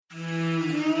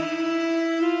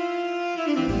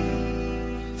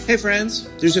Hey friends,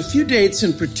 there's a few dates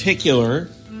in particular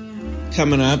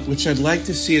coming up which I'd like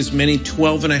to see as many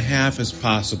 12 and a half as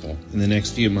possible in the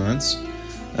next few months.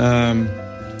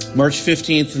 March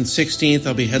 15th and 16th,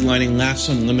 I'll be headlining Laughs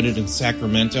Unlimited in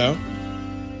Sacramento.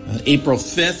 April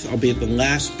 5th, I'll be at the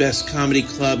Last Best Comedy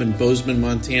Club in Bozeman,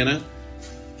 Montana.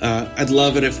 I'd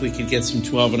love it if we could get some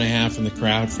 12 and a half in the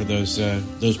crowd for those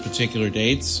particular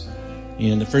dates.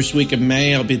 And the first week of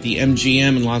May, I'll be at the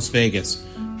MGM in Las Vegas.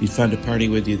 Be fun to party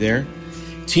with you there.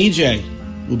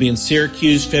 TJ will be in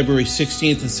Syracuse February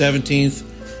 16th and 17th.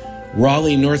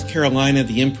 Raleigh, North Carolina,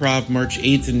 the Improv March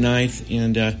 8th and 9th.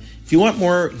 And if you want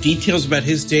more details about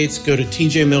his dates, go to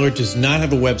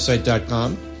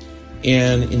tjmillerdoesnothaveawebsite.com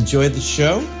and enjoy the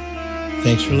show.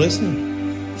 Thanks for listening.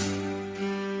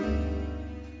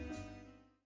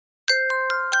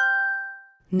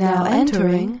 Now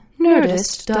entering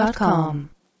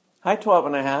Nerdist.com. Hi, 12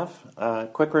 and a half.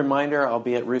 Quick reminder, I'll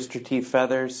be at Rooster Teeth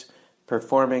Feathers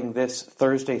performing this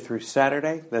Thursday through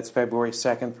Saturday. That's February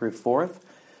 2nd through 4th.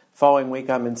 Following week,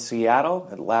 I'm in Seattle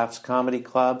at Laughs Comedy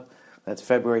Club. That's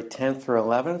February 10th through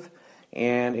 11th.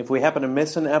 And if we happen to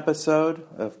miss an episode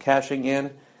of Cashing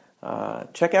In,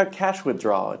 check out Cash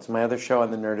Withdrawal. It's my other show on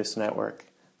the Nerdist Network.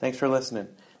 Thanks for listening.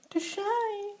 To Shy.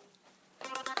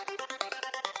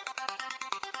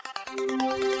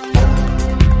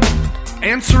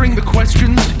 Answering the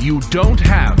questions you don't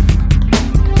have.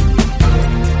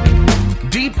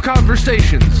 Deep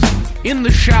conversations in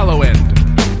the shallow end.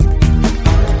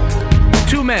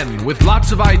 Two men with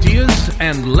lots of ideas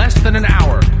and less than an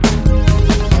hour.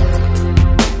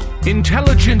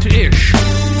 Intelligent-ish.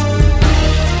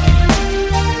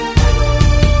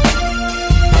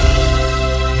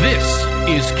 This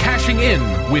is Cashing In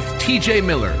with TJ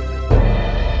Miller.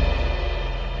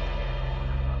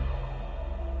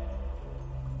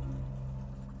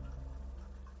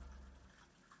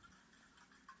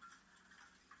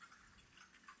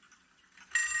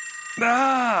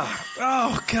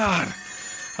 Oh, God.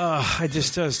 Oh, I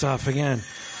just dozed off again.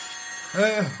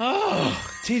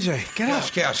 TJ, get up.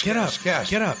 Cash. Get up.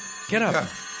 Get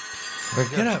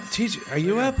up. TJ, are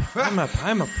you up? I'm up.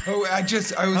 Oh, I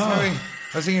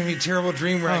was thinking of a terrible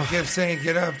dream where I kept saying,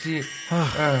 get up to you.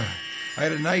 I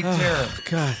had a night terror.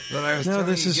 God.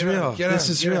 This is real. This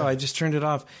is real. I just turned it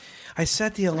off. I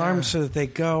set the alarm so that they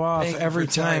go off every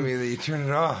time. Me that you turn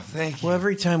it off. Thank you. Well,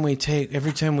 every time we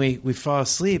fall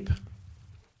asleep,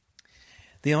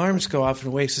 the alarms go off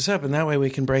and it wakes us up, and that way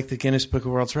we can break the Guinness Book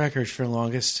of World Records for the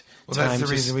longest time. Well, that's the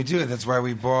reason we do it. That's why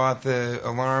we bought the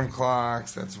alarm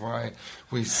clocks. That's why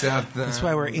we set them. That's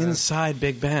why we're inside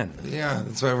Big Ben. Yeah,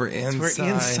 that's why we're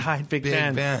inside Big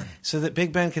Ben. So that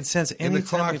Big Ben can sense any in the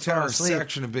time we clock fall tower asleep.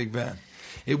 section of Big Ben.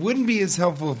 It wouldn't be as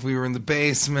helpful if we were in the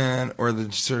basement or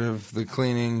the sort of the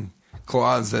cleaning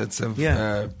closets of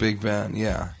Big Ben.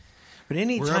 Yeah. But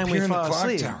any time we fall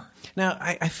asleep. Tower. Now,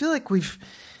 I feel like we've...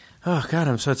 Oh, God,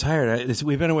 I'm so tired.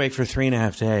 We've been awake for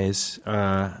 3.5 days.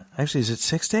 Actually, is it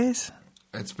 6 days?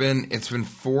 It's been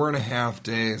 4.5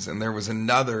 days, and there was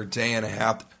another day and a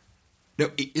half. No,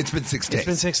 it's been 6 days. It's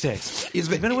been 6 days.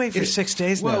 We've been awake for 6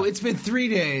 days now. Well, it's been 3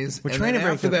 days. We're trying to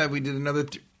break after that, we did another...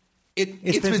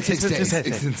 It's been 6 days.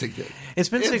 It's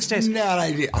been 6 days. Not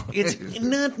ideal.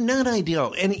 It's not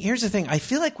ideal. And here's the thing. I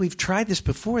feel like we've tried this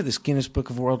before, this Guinness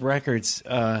Book of World Records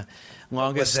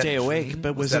longest stay awake.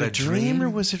 But was it a dream or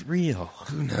was it real?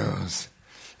 Who knows?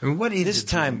 I mean, what is this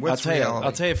time? I'll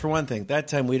tell you for one thing. That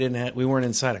time we weren't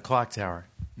inside a clock tower.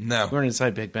 No, we weren't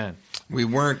inside Big Ben. We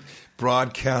weren't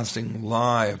broadcasting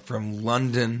live from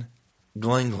London,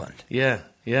 England. Yeah.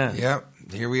 Yep.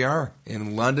 Here we are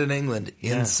in London, England,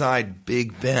 inside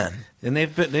Big Ben. And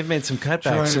they've made some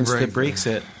cutbacks since the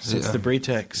Brexit, since the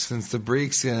Brexit. Since the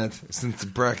Brexit. Since the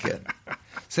Brexit.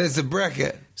 Since the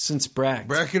Brexit. Since Brexit.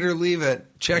 Brexit or leave it.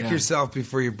 Check yourself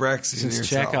before you Brexit since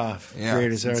yourself. Check off.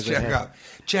 Yeah. Check off.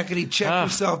 Check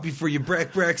yourself before you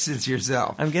Brexit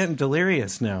yourself. I'm getting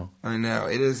delirious now. I know.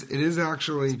 It is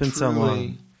actually it's been so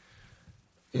long.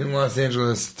 In Los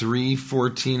Angeles,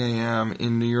 3:14 a.m.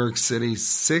 In New York City,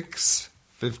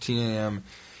 6:15 a.m.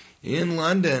 In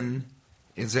London,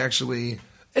 it's actually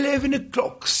 11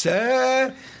 o'clock,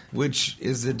 sir. Which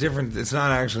is a different... It's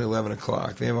not actually 11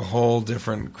 o'clock. They have a whole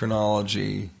different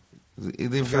chronology.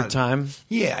 They've got time?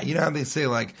 Yeah. You know how they say,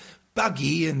 like,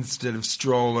 buggy instead of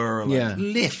stroller, or like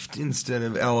lift instead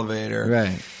of elevator.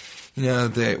 Right. You know,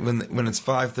 when it's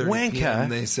 5:30 p.m.,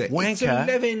 they say, wanker. It's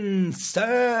 11,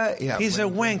 sir. Yeah, he's a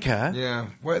wanker. Yeah.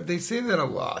 Well, they say that a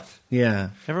lot. Yeah.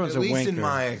 Everyone's a wanker. At least in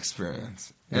my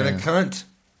experience. And a cunt.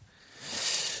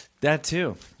 That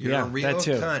too. You're a real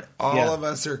cunt. All of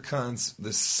us are cunts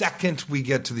the second we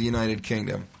get to the United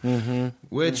Kingdom. Mm-hmm.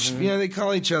 Which, they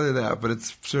call each other that, but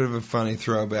it's sort of a funny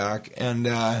throwback. And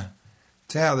to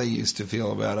how they used to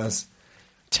feel about us.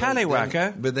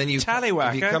 Tallywhacker. But then if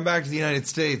you come back to the United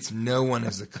States, no one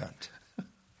is a cunt.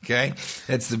 Okay?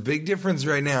 That's the big difference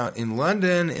right now. In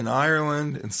London, in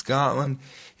Ireland, in Scotland,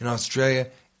 in Australia,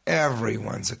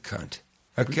 everyone's a cunt.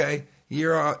 Okay?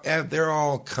 They're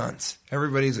all cunts.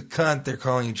 Everybody's a cunt. They're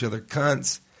calling each other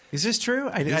cunts. Is this true?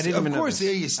 I didn't even know. Of course,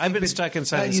 yeah, I've been stuck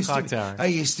inside this clock tower. Oh,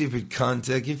 you stupid cunt.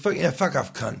 Fuck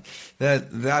off, cunt.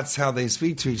 That's how they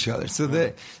speak to each other. So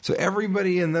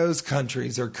everybody in those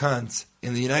countries are cunts.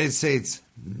 In the United States,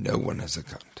 no one is a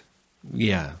cunt.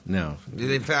 Yeah, no.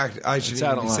 In fact, I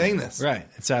shouldn't even be saying this. Right,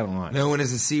 it's out of line. No one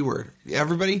is a C word.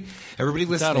 Everybody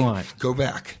listening, go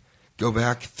back. Go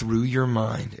back through your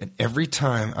mind, and every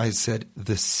time I said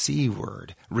the C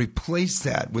word, replace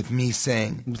that with me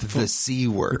saying the C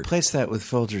word. Replace that with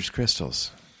Folgers Crystals.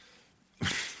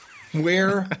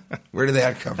 Where did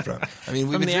that come from? I mean,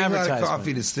 we've been drinking a lot of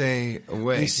coffee to stay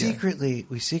awake. We secretly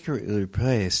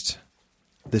replaced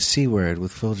the C word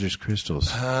with Folgers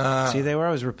Crystals. See, they were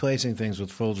always replacing things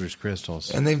with Folgers Crystals,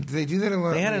 and they do that a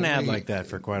lot. They had an ad like that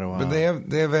for quite a while, but they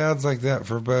have ads like that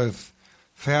for both.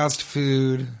 Fast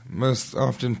food, most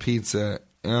often pizza,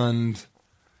 and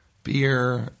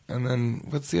beer, and then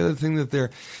what's the other thing that they're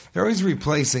always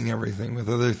replacing everything with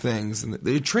other things, and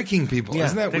they're tricking people. Yeah,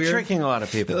 isn't that weird? They're tricking a lot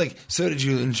of people. They're like, so did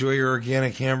you enjoy your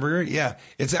organic hamburger? Yeah,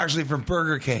 it's actually from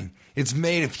Burger King. It's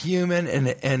made of human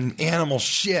and animal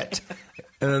shit.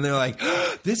 And then they're like,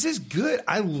 oh, this is good.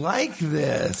 I like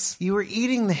this. You were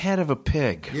eating the head of a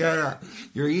pig. Yeah.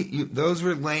 Those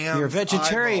were lambs. You're a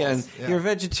vegetarian. Yeah. You're a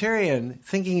vegetarian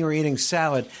thinking you were eating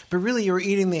salad, but really you were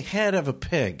eating the head of a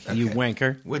pig, you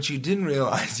wanker. What you didn't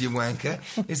realize, you wanker,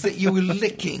 is that you were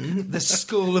licking the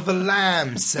skull of a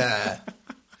lamb, sir.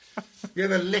 You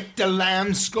ever licked a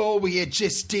lamb skull? Well, you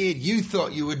just did. You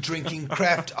thought you were drinking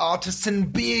craft artisan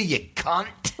beer, you cunt.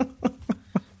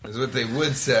 That's what they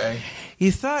would say.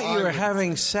 You thought you were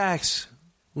having sex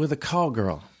with a call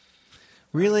girl.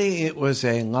 Really, it was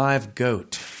a live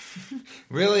goat.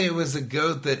 Really, it was a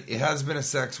goat that has been a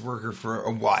sex worker for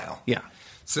a while. Yeah.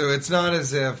 So it's not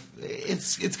as if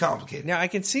it's complicated. Now, I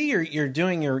can see you're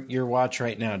doing your watch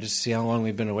right now just to see how long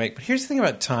we've been awake. But here's the thing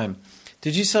about time.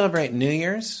 Did you celebrate New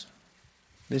Year's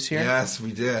this year? Yes,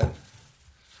 we did.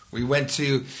 We went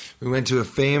to a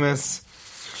famous.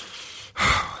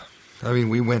 I mean,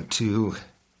 we went to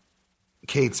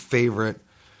Kate's favorite.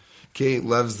 Kate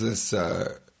loves this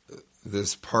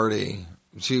party.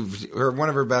 One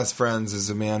of her best friends is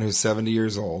a man who's 70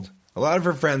 years old. A lot of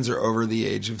her friends are over the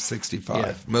age of 65.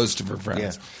 Yeah. Most of her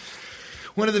friends. Yeah.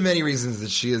 One of the many reasons that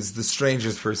she is the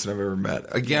strangest person I've ever met.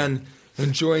 Again,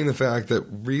 enjoying the fact that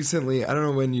recently, I don't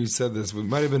know when you said this, it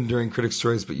might have been during Critics'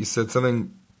 Choice, but you said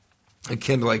something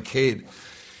akin to like, Kate,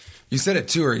 you said it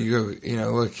to her. You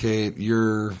go, look, Kate,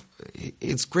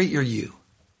 it's great you're you.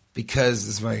 Because,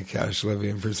 this is my Cash Levy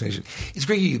impersonation, it's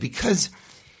great you're you because,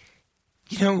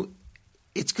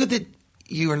 it's good that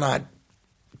you are not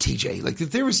TJ. Like,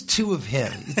 if there was two of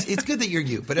him, it's good that you're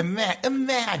you. But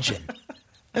imagine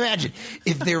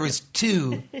if there was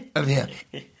two of him.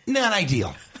 Not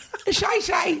ideal.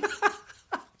 Shy.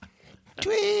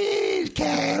 Twin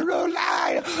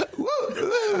Carolina.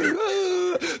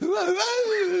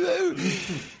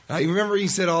 I remember you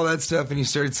said all that stuff and you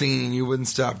started singing and you wouldn't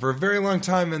stop for a very long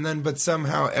time, but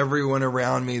somehow everyone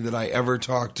around me that I ever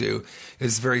talked to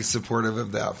is very supportive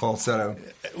of that falsetto.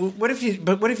 What if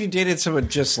you dated someone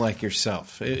just like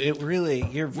yourself?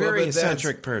 You're a very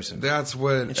eccentric person. That's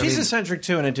what. And she's eccentric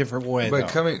too in a different way. But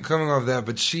coming off that,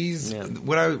 but she's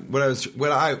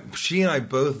she and I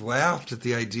both laughed at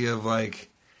the idea of like.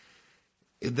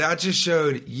 That just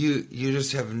showed you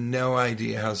just have no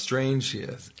idea how strange she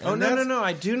is. And no.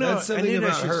 I do know. That's something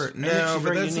about her. No,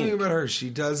 but that's something about her.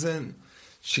 She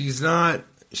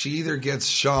either gets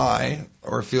shy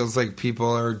or feels like people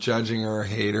are judging her or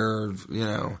hate her,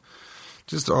 or,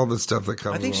 just all the stuff that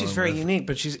comes. I think she's very unique,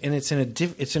 but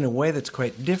it's in a way that's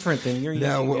quite different than you're using.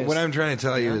 Now, what I'm trying to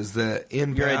tell you is that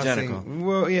in you're passing, identical.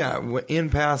 Well, yeah, in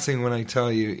passing, when I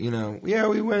tell you, we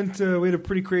had a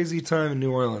pretty crazy time in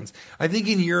New Orleans. I think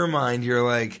in your mind, you're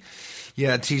like,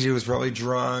 yeah, TJ was probably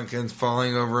drunk and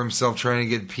falling over himself trying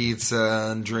to get pizza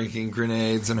and drinking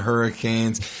grenades and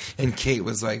hurricanes, and Kate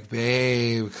was like,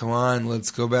 babe, come on,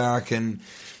 let's go back and.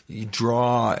 you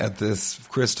draw at this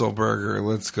Crystal Burger.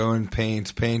 Let's go and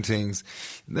paint paintings.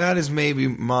 That is maybe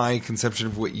my conception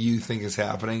of what you think is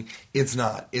happening. It's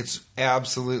not. It's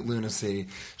absolute lunacy.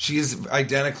 She is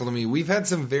identical to me. We've had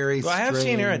some very Well, I have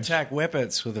strange... seen her attack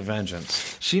Whippets with a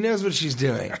vengeance. She knows what she's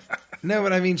doing. No,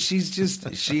 but I mean, she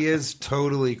is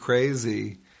totally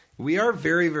crazy. We are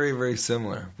very, very, very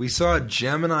similar. We saw a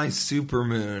Gemini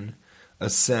supermoon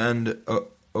ascend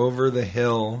over the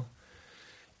hill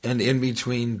and in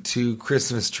between two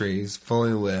Christmas trees,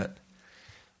 fully lit.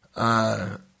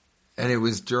 And it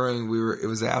was it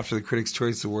was after the Critics'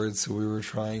 Choice Awards, so we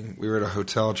were at a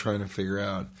hotel trying to figure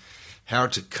out how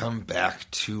to come back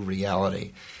to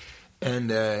reality. And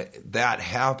that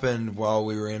happened while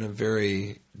we were in a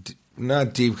very,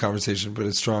 not deep conversation, but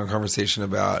a strong conversation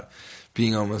about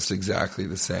being almost exactly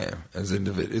the same as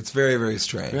individuals. It's very, very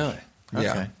strange. Really? Okay.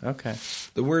 Yeah. Okay.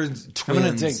 The word twins. I'm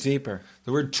going to dig deeper.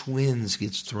 The word twins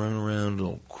gets thrown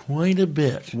around quite a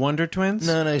bit. Wonder Twins?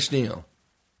 Not ideal.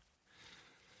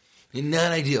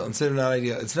 Not ideal. Instead of not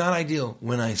ideal, it's not ideal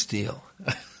when I steal.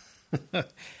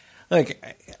 Look,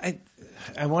 I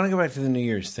want to go back to the New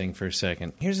Year's thing for a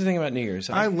second. Here's the thing about New Year's.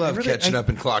 I love catching up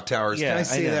in clock towers. Yeah, Can I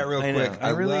say that real quick?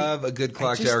 I love a good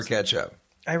clock tower catch up.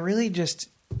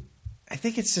 I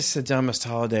think it's just the dumbest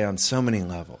holiday on so many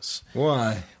levels.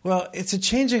 Why? Well, it's a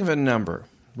changing of a number,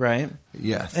 right?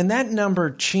 Yes. And that number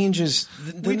changes.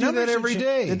 We do that every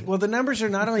day. The numbers are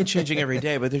not only changing every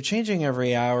day, but they're changing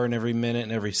every hour and every minute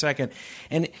and every second.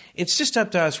 And it's just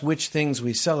up to us which things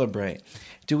we celebrate.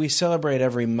 Do we celebrate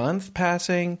every month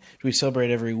passing? Do we celebrate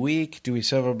every week? Do we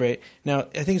celebrate? Now,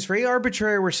 I think it's very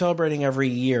arbitrary we're celebrating every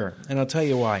year. And I'll tell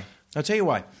you why.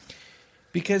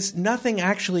 Because nothing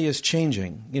actually is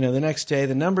changing. The next day,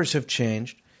 the numbers have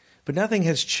changed, but nothing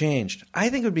has changed. I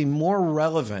think it would be more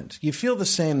relevant. You feel the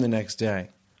same the next day.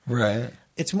 Right.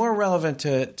 It's more relevant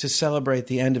to celebrate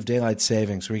the end of daylight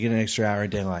savings, where you get an extra hour of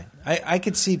daylight. I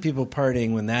could see people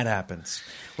partying when that happens.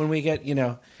 When we get,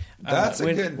 that's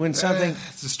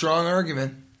it's a strong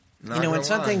argument. When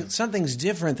something's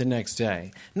different the next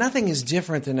day, nothing is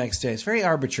different the next day. It's very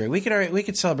arbitrary. We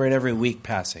could celebrate every week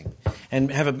passing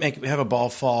and have a ball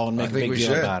fall and make a big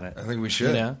deal about it. I think we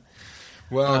should.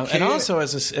 Well, and also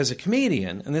as a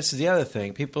comedian, and this is the other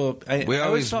thing, we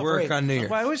always work on New Year's.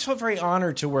 Well, I always felt very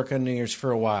honored to work on New Year's for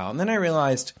a while, and then I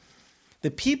realized the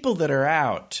people that are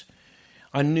out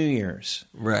on New Year's,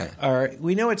 right?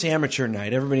 We know it's amateur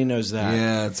night. Everybody knows that.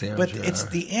 Yeah, it's amateur. But it's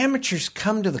the amateurs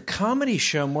come to the comedy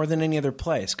show more than any other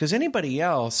place, because anybody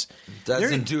else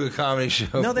doesn't do a comedy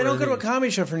show. No, they don't go to a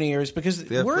comedy show for New Year's because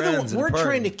we're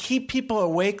trying to keep people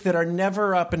awake that are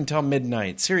never up until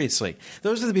midnight. Seriously,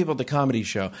 those are the people at the comedy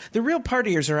show. The real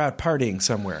partiers are out partying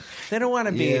somewhere. They don't want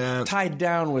to be tied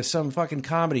down with some fucking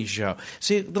comedy show.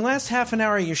 See, the last half an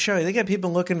hour of your show, they got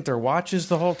people looking at their watches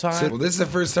the whole time. Well, this is the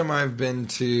first time I've been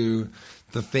to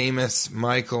the famous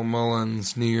Michael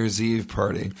Mullins New Year's Eve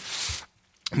party,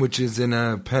 which is in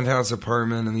a penthouse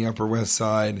apartment in the Upper West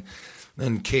Side.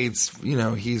 And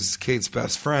he's Kate's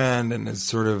best friend and has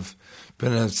sort of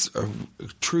been a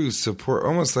true support,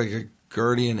 almost like a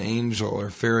guardian angel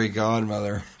or fairy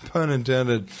godmother, pun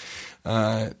intended,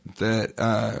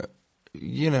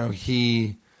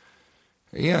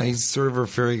 he's sort of her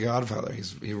fairy godfather.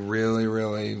 He really,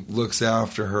 really looks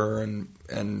after her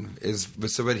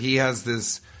but he has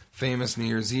this famous New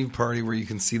Year's Eve party where you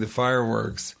can see the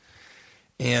fireworks.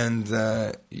 And,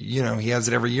 he has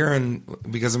it every year. And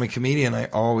because I'm a comedian, I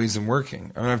always am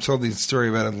working. I mean, I've told the story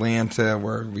about Atlanta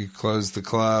where we closed the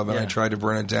club and I tried to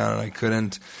burn it down and I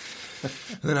couldn't.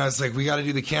 And then I was like, we got to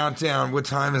do the countdown. What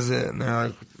time is it? And they're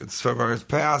like, it's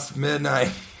past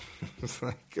midnight. It's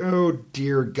like, oh,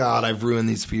 dear God, I've ruined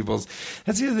these people's.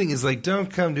 That's the other thing is, like, don't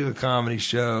come to a comedy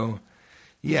show.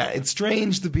 Yeah, it's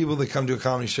strange, the people that come to a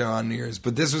comedy show on New Year's.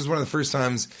 But this was one of the first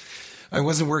times I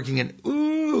wasn't working and,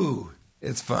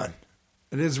 it's fun.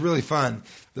 It is really fun.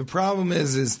 The problem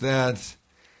is that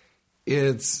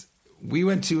we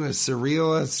went to a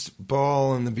surrealist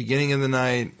ball in the beginning of the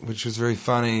night, which was very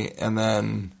funny, and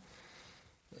then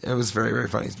it was very, very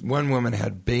funny. One woman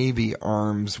had baby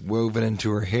arms woven into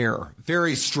her hair.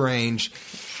 Very strange.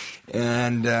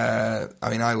 And, I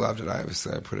loved it.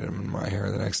 Obviously, I put it in my hair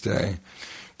the next day.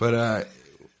 But,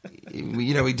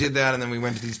 we did that, and then we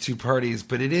went to these two parties.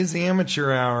 But it is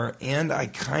amateur hour, and I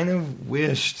kind of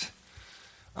wished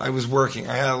I was working.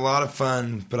 I had a lot of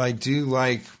fun, but I do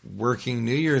like working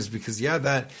New Year's because,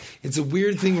 it's a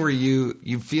weird thing where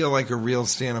you feel like a real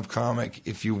stand-up comic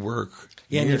if you work.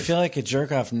 Yeah, and you feel like a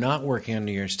jerk off not working on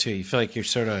New Year's, too. You feel like you're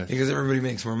sort of... Because everybody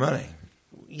makes more money.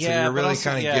 Yeah, so you're really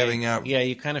kind of giving up. Yeah,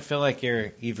 you kind of feel like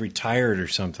you've retired or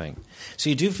something. So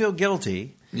you do feel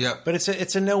guilty, Yep. But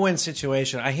it's a no-win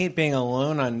situation. I hate being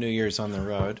alone on New Year's on the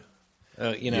road.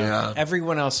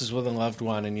 Everyone else is with a loved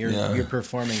one, and you're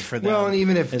performing for them. Well, and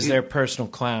even if as their personal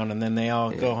clown, and then they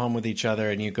all go home with each other,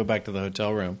 and you go back to the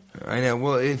hotel room. I know.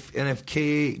 Well, if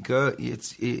Kate go,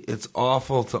 it's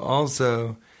awful to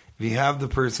also. If you have the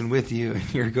person with you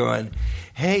and you're going,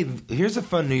 hey, here's a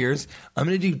fun New Year's. I'm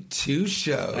going to do 2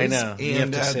 shows. I know.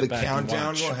 And the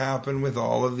countdown will happen with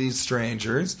all of these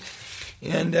strangers.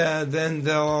 And then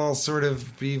they'll all sort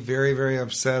of be very, very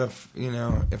upset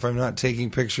if I'm not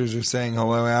taking pictures or saying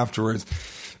hello afterwards.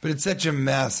 But it's such a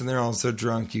mess, and they're all so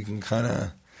drunk you can kind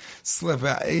of slip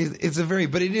out. It's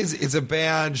a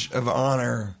badge of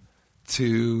honor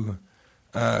to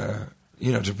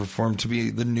to perform, to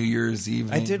be the New Year's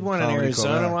evening. I did one in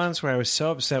Arizona once where I was so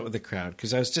upset with the crowd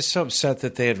because I was just so upset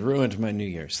that they had ruined my New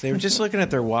Year's. They were just looking at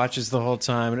their watches the whole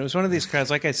time, and it was one of these crowds,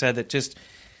 like I said, that just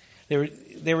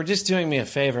they were just doing me a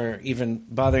favor, even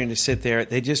bothering to sit there.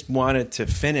 They just wanted to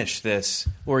finish this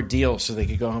ordeal so they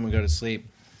could go home and go to sleep.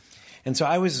 And so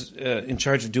I was in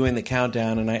charge of doing the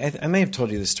countdown, and I may have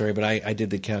told you this story, but I did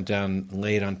the countdown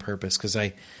late on purpose because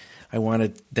I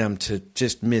wanted them to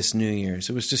just miss New Year's.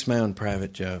 It was just my own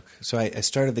private joke. So I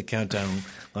started the countdown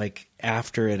like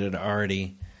after it had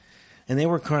already, and they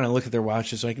were kind of look at their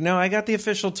watches like, "No, I got the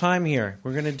official time here.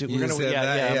 We're gonna do. I'm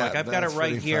like, I've got it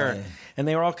right here." Funny. And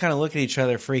they were all kind of looking at each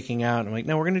other, freaking out. I'm like,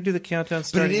 "No, we're gonna do the countdown."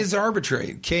 But it is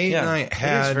arbitrary. Kate and I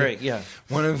had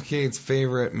one of Kate's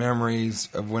favorite memories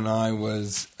of when I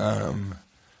was, when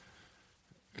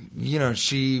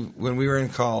we were in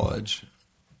college.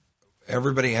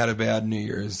 Everybody had a bad New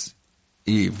Year's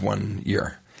Eve one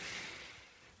year.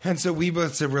 And so we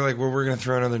both said, we're going to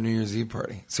throw another New Year's Eve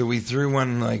party. So we threw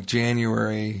one like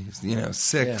January,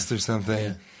 6th or something.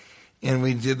 Yeah. And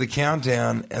we did the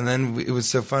countdown. And then it was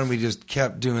so fun, we just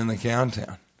kept doing the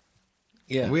countdown.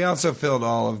 Yeah. We also filled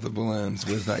all of the balloons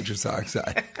with nitrous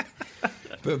oxide.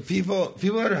 But people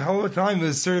had a hell of a time. It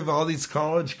was sort of all these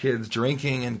college kids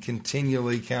drinking and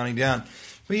continually counting down.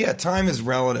 But yeah, time is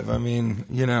relative. I mean,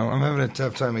 I'm having a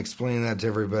tough time explaining that to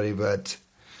everybody, but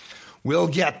we'll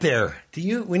get there.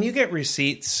 When you get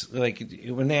receipts, like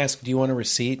when they ask, do you want a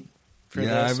receipt for this?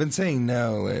 Yeah, I've been saying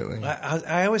no lately.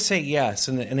 I always say yes,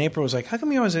 and April was like, how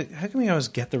come you always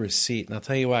get the receipt? And I'll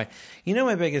tell you why.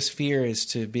 My biggest fear is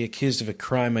to be accused of a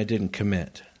crime I didn't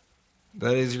commit.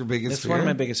 That is your biggest That's fear? That's one of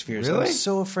my biggest fears. Really? I'm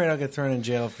so afraid I'll get thrown in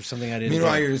jail for something I didn't do.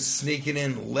 Meanwhile, you're sneaking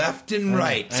in left and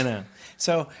right. I know.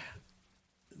 So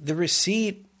the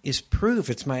receipt is proof.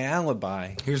 It's my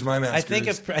alibi. Here's my mask.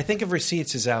 I think of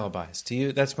receipts as alibis. Do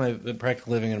you? That's my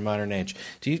practical living in a modern age.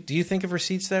 Do you think of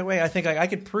receipts that way? I think I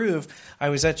could prove I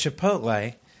was at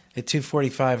Chipotle at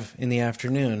 2:45 in the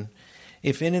afternoon.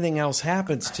 If anything else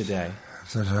happens today, I'm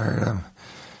so tired.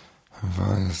 I'm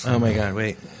falling asleep. Oh my God!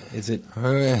 Wait, is it?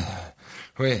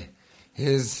 Wait.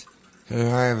 I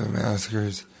have a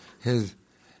maskers. His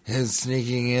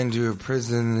sneaking into a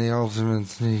prison, the ultimate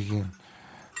sneaking.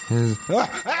 Oh God!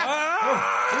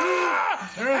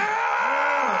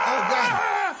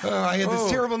 Oh, I had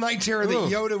this terrible night terror that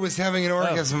Yoda was having an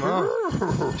orgasm.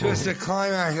 Just a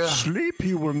climax. Sleep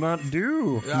you will not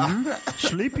do.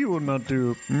 Sleep you will not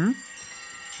do.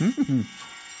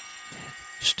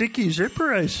 Sticky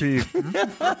zipper, I see.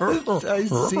 I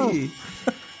see.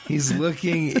 He's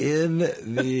looking in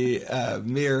the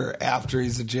mirror after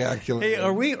he's ejaculated. Hey,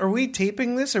 are we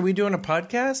taping this? Are we doing a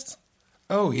podcast?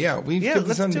 Oh, yeah.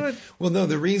 Let's do it. Well, no,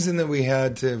 the reason that we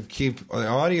had to keep the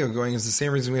audio going is the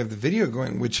same reason we have the video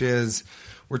going, which is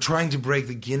we're trying to break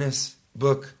the Guinness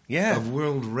Book of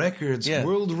World Records. Yeah.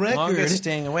 World record. Longest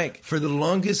staying awake. For the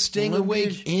longest staying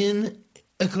awake in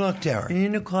a clock tower.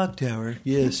 In a clock tower,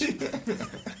 yes.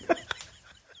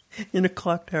 In a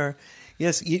clock tower.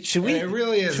 Yes, should we? And it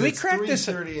really is. Should we crack this?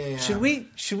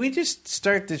 Should we just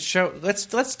start the show?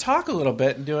 Let's talk a little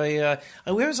bit and do a.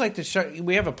 We always like to show.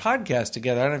 We have a podcast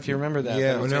together. I don't know if you remember that.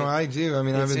 Yeah, I do. I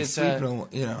mean, I've been sleeping.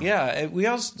 Yeah, we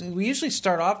usually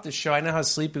start off the show. I know how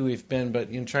sleepy we've been,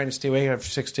 but trying to stay awake after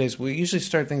 6 days, we usually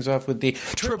start things off with the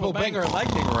triple banger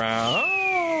lightning round.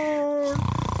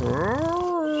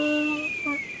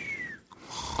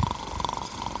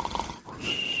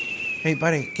 Hey,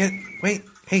 buddy, wait.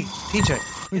 Hey, TJ.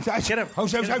 Get up.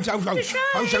 Okay.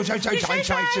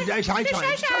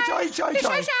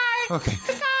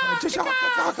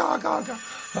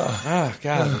 Oh,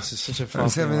 God, this is such a fun. I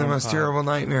was having the most terrible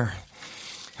nightmare.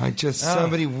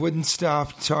 Somebody wouldn't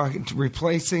stop talking,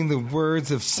 replacing the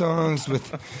words of songs with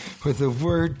the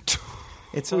word tweet.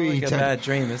 It's like a bad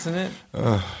dream, isn't it?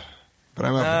 But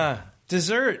I'm up.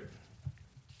 Dessert.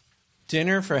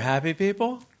 Dinner for happy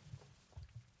people?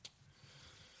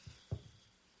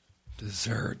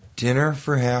 Dessert. Dinner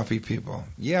for happy people.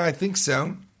 Yeah, I think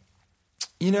so.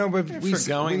 But we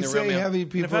say heavy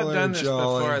people if I've done are this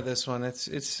jolly. before, this one,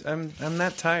 I'm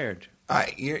not tired.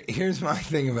 Here's my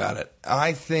thing about it.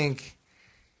 I think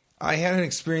I had an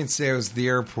experience today. I was at the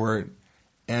airport,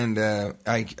 and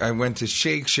I went to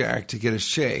Shake Shack to get a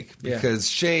shake because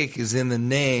shake is in the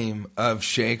name of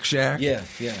Shake Shack. Yeah.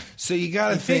 So you got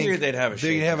to think figure they'd have a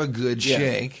shake. They'd have a good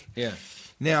shake. Yeah.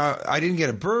 Now, I didn't get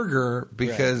a burger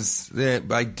because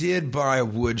I did buy a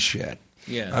woodshed.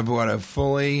 Yeah. I bought a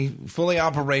fully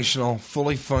operational,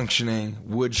 fully functioning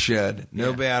woodshed.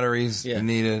 No batteries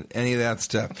needed, any of that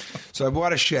stuff. So I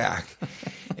bought a shack.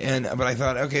 But I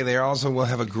thought, okay, they also will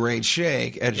have a great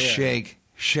shake at Shake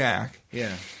Shack.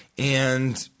 Yeah.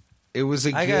 And it was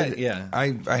I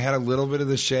had a little bit of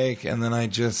the shake, and then I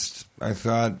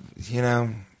thought,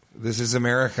 this is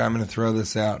America. I'm going to throw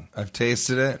this out. I've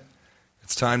tasted it.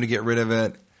 It's time to get rid of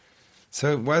it.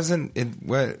 So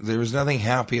there was nothing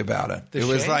happy about it.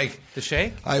 Was like the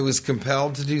shake. I was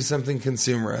compelled to do something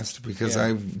consumerist because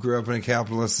I grew up in a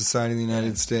capitalist society in the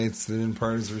United States that in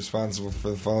part is responsible for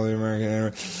the fall of the American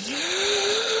era.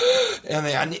 And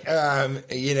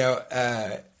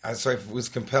so I was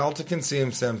compelled to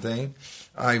consume something.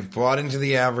 I bought into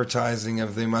the advertising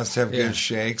of they must have good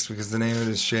shakes because the name of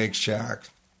it is Shake Shack.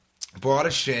 Bought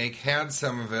a shake, had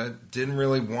some of it, didn't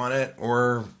really want it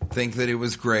or think that it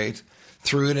was great.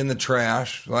 Threw it in the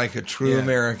trash like a true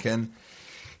American,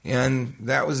 and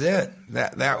that was it.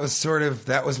 That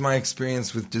was my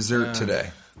experience with dessert today.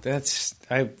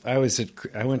 I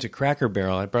went to Cracker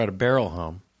Barrel. I brought a barrel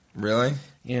home. Really?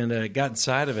 And got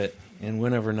inside of it and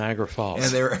went over Niagara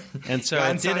Falls. And so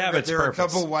it did have its there were purpose. a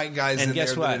couple white guys in there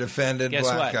that had offended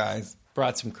black guys.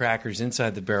 Brought some crackers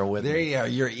inside the barrel with me. There you go.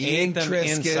 You're eating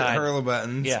Triscuit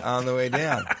Hurley-Buttons on the way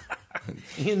down.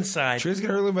 Inside. Triscuit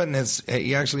Hurley-Button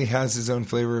he actually has his own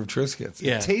flavor of Triscuits.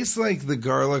 Yeah. It tastes like the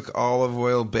garlic, olive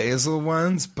oil, basil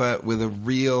ones, but with a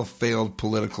real failed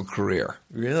political career.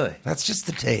 Really? That's just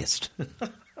the taste.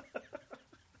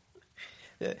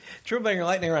 Triple Banger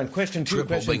Lightning Round, question two.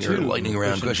 Lightning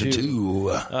Round, question two.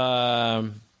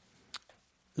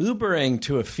 Ubering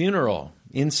to a funeral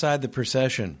inside the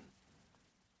procession.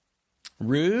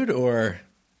 Rude or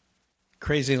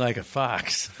crazy like a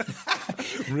fox?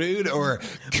 Rude or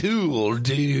cool,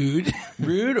 dude?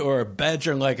 Rude or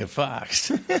badger like a fox?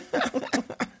 Do you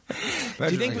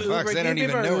think people are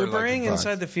Ubering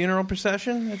inside the funeral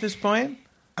procession at this point?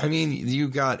 I mean, you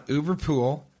got Uber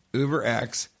Pool, Uber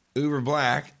X, Uber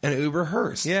Black, and Uber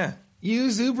Hearst. Yeah.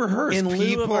 Use Uber Hearst. In lieu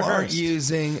people of a aren't Hearst.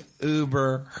 using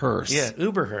Uber Hearst. Yeah,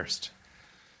 Uber Hearst.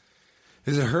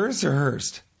 Is it Hearst or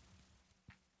Hearst?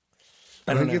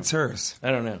 I think it's Hearst.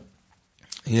 I don't know.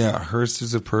 Yeah, Hearst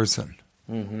is a person.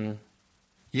 Mm-hmm.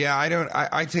 Yeah,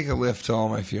 I take a Lyft to all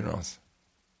my funerals.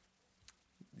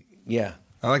 Yeah.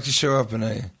 I like to show up in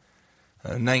a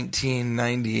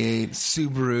 1998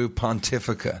 Subaru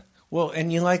Pontifica. Well,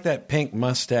 and you like that pink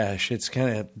mustache. It's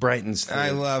kind of brightens.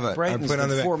 I love it. Brightens I put on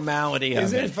the formality of it.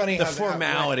 Isn't it funny the how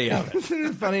formality that of it. Isn't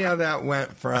it funny how that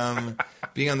went from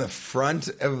being on the front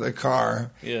of the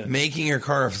car, making your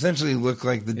car essentially look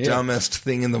like the dumbest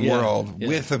thing in the world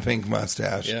with a pink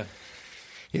mustache. Yeah.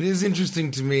 It is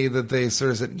interesting to me that they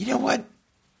sort of said, you know what?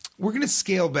 We're going to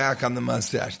scale back on the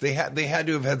mustache. They had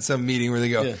to have had some meeting where they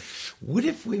go, what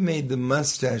if we made the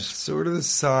mustache sort of the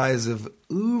size of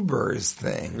Uber's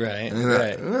thing? Right, and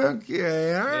right.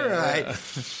 Okay, all right.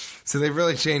 So they've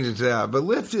really changed it to that. But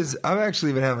Lyft I've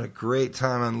actually been having a great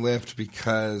time on Lyft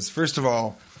because, first of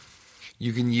all,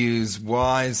 you can use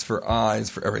Y's for eyes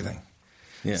for everything.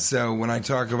 Yeah. So when I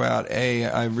talk about,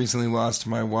 I recently lost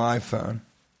my Y phone,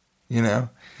 Yeah.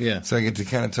 So I get to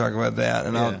kind of talk about that.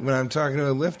 And when I'm talking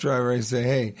to a Lyft driver, I say,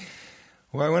 hey,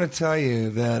 well, I want to tell you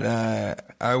that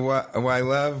I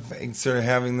love sort of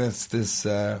having this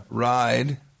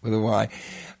ride with a Y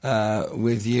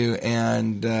with you.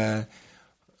 And, I'm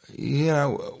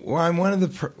one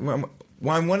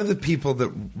of the people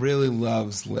that really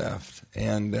loves Lyft.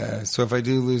 And so if I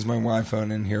do lose my Y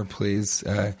phone in here, please.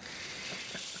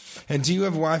 And do you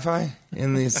have Wi-Fi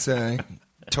in this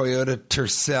Toyota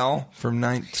Tercel from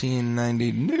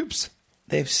 1990? Noops.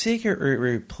 They've secretly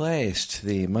replaced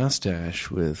the mustache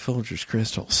with Folgers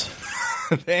Crystals.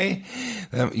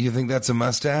 You think that's a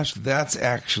mustache? That's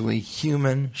actually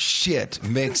human shit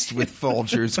mixed with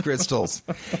Folgers Crystals.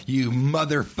 You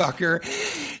motherfucker.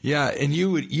 Yeah, and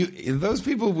those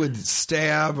people would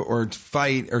stab or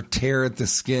fight or tear at the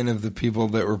skin of the people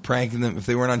that were pranking them if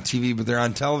they weren't on TV, but they're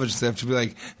on television. So they have to be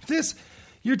like,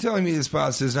 You're telling me this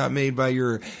pasta is not made by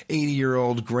your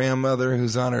 80-year-old grandmother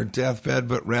who's on her deathbed,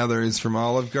 but rather is from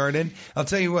Olive Garden? I'll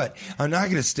tell you what, I'm not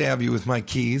going to stab you with my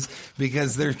keys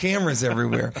because there's cameras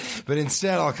everywhere. But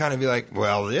instead, I'll kind of be like,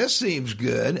 well, this seems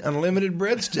good. Unlimited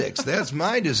breadsticks. That's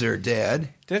my dessert, Dad.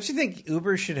 Don't you think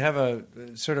Uber should have a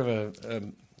sort of a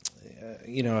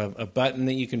button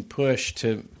that you can push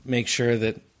to make sure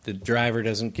that the driver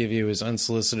doesn't give you his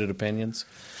unsolicited opinions?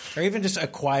 Or even just a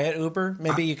quiet Uber.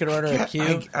 Maybe you could order a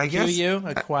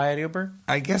quiet Uber.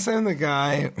 I guess I'm the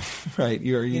guy, right?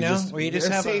 Where you have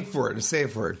a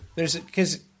safe word. There's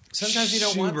because sometimes you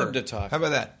don't want them to talk. How about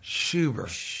that? Schuber.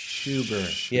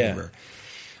 Yeah.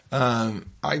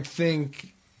 I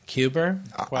think Cuber.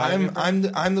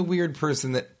 I'm the weird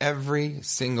person that every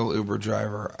single Uber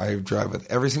driver I drive with,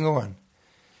 every single one,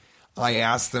 I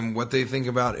ask them what they think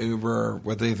about Uber,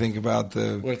 what they think about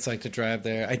what it's like to drive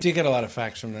there. I do get a lot of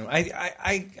facts from them.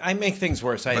 I make things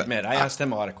worse, I admit. I ask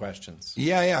them a lot of questions.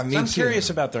 Yeah, me too. I'm curious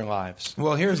about their lives.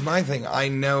 Well, here's my thing. I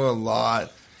know a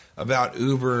lot about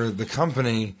Uber, the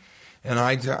company, and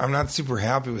I'm not super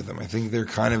happy with them. I think they're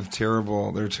kind of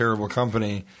terrible. They're a terrible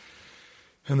company.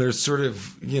 And they're sort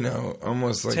of,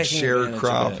 almost like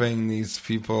sharecropping these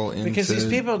people into because these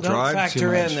people don't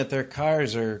factor in that their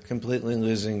cars are completely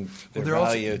losing their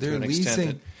value to an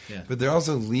extent. But they're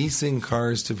also leasing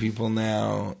cars to people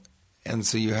now. And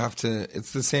so you have to –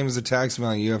 it's the same as a taxi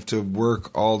man. You have to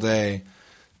work all day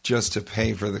just to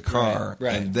pay for the car.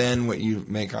 Right. And then what you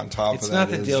make on top of that is – it's not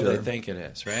the deal they think it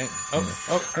is, right?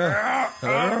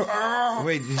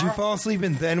 Wait, did you fall asleep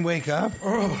and then wake up?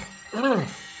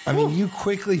 I mean, you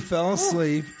quickly fell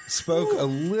asleep, spoke a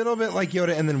little bit like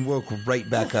Yoda, and then woke right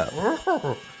back up.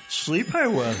 Sleep I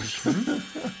was.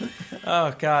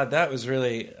 Oh, God, that was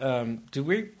really... are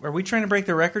we trying to break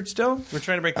the record still? We're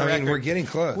trying to break the record. I mean, we're getting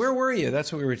close. Where were you?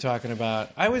 That's what we were talking about.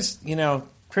 I was,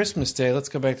 Christmas Day. Let's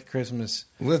go back to Christmas.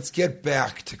 Let's get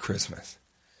back to Christmas.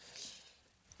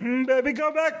 Baby,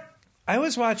 go back. I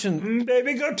was watching...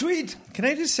 baby, go tweet. Can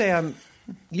I just say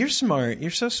You're smart.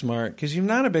 You're so smart because you're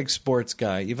not a big sports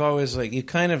guy. You've always you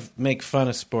kind of make fun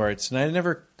of sports, and I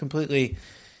never completely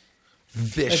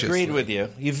agreed with you.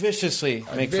 You viciously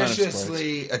make fun of sports.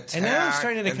 Attack and now I'm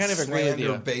starting to kind of agree with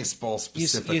you. Baseball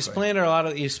specifically. You slander a lot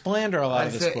of the sports.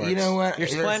 You know what? You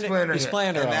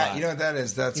slander a lot. You know what that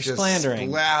is? That's you're just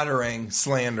splattering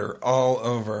slander all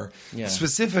over. Yeah.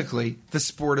 Specifically, the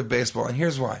sport of baseball. And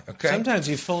here's why. Okay. Sometimes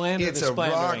you philander the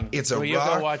slandering. You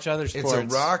go watch other sports.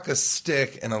 It's a rock, a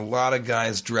stick, and a lot of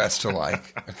guys dressed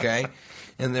alike. Okay.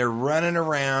 And they're running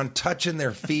around, touching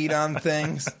their feet on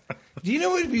things. Do you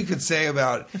know what you could say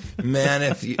about men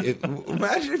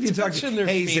imagine if you talk to him,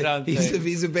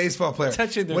 he's a baseball player.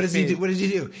 Touching their what does feet. he do? What does he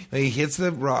do? He hits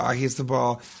the rock, hits the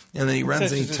ball, and then he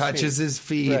runs and he touches his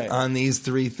feet on these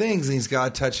three things, and he's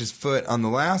got to touch his foot on the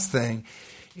last thing.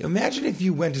 Imagine if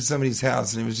you went to somebody's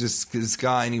house and it was just this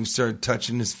guy and he started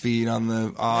touching his feet on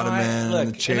the ottoman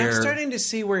and the chair. And I'm starting to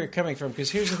see where you're coming from because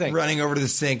here's the thing. Running over to the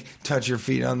sink, touch your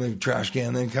feet on the trash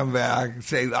can, then come back,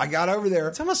 say, I got over there.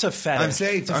 It's almost a fetish. I'm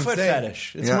safe. It's a foot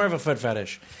fetish. It's more of a foot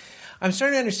fetish. I'm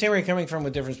starting to understand where you're coming from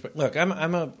with different. Look,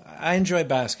 I enjoy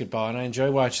basketball and I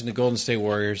enjoy watching the Golden State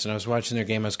Warriors, and I was watching their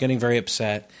game. I was getting very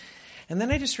upset. And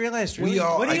then I just realized, what are you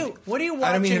watching?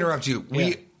 I don't mean to interrupt you.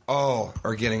 We all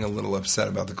are getting a little upset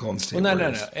about the Golden State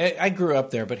Warriors. No. I grew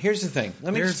up there, but here's the thing.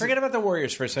 Let me just forget about the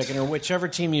Warriors for a second, or whichever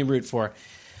team you root for.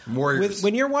 Warriors.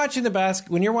 When you're watching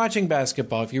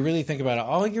basketball, if you really think about it,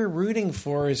 all you're rooting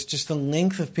for is just the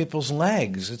length of people's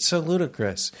legs. It's so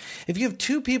ludicrous. If you have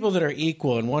two people that are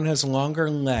equal and one has longer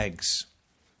legs,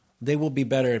 they will be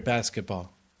better at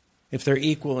basketball. If they're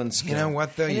equal in skill. You know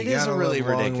what, though? You got really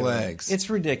long legs. It's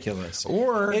ridiculous.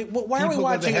 Or why are we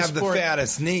watching have the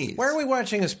fattest knees? Why are we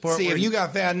watching a sport? See, if you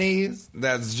got fat knees,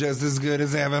 that's just as good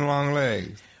as having long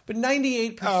legs. But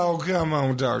 98%. Oh, come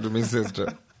on, talk to me,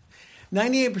 sister.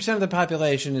 98% of the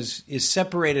population is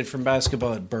separated from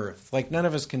basketball at birth. Like, none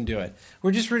of us can do it.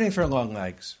 We're just rooting for long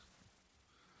legs.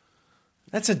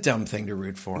 That's a dumb thing to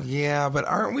root for. Yeah, but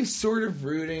aren't we sort of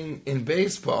rooting in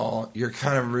baseball? You're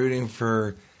kind of rooting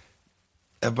for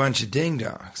a bunch of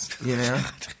ding-dongs, you know?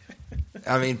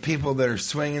 I mean, people that are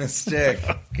swinging a stick,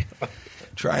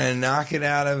 trying to knock it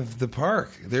out of the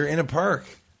park. They're in a park.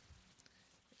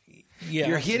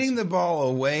 You're hitting the ball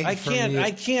away. I can't.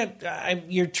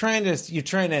 You're trying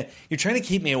to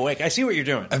keep me awake. I see what you're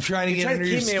doing. I'm trying to get under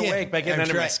your skin. Keep me awake by getting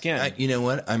under my skin. You know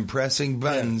what? I'm pressing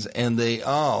buttons, and they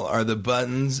all are the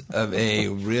buttons of a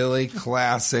really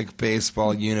classic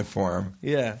baseball uniform.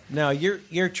 Yeah. No,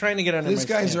 you're trying to get under my skin. These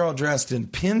guys are all dressed in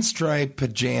pinstripe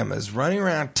pajamas, running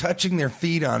around touching their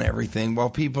feet on everything while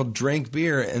people drink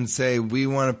beer and say, we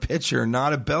want a pitcher,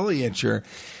 not a belly itcher.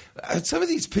 Some of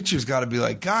these pitchers got to be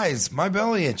like, guys, my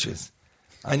belly itches.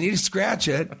 I need to scratch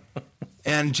it.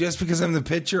 And just because I'm the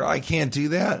pitcher, I can't do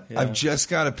that. Yeah. I've just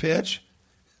got to pitch.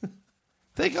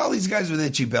 Think all these guys with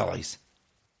itchy bellies.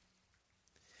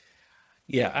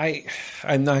 Yeah,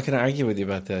 I'm not going to argue with you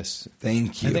about this.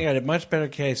 Thank you. I think I had a much better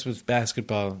case with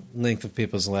basketball, length of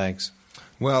people's legs.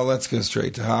 Well, let's go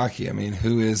straight to hockey. I mean,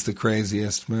 who is the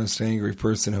craziest, most angry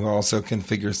person who also can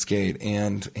figure skate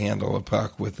and handle a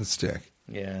puck with a stick?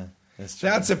 Yeah, that's true.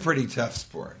 That's a pretty tough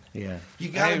sport. Yeah. You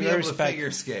got to be able to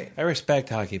figure skate. I respect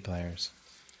hockey players.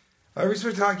 I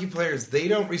respect hockey players. They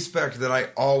don't respect that I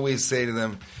always say to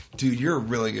them, dude, you're a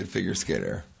really good figure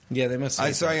skater. Yeah, they must.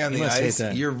 I saw you on the ice.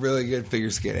 You're really good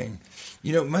figure skating.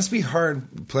 You know, it must be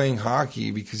hard playing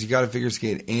hockey because you got to figure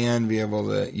skate and be able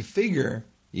to.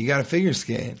 You got to figure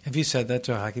skate. Have you said that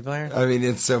to a hockey player? I mean,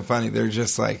 it's so funny. They're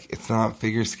just like, it's not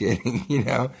figure skating. You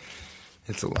know,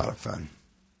 it's a lot of fun.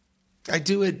 I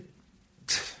do it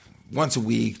once a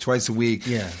week, twice a week.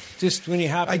 Yeah, just when you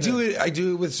happen. I do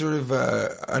it with sort of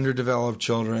underdeveloped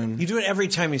children. You do it every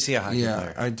time you see a hockey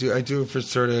player. I do it for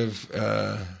sort of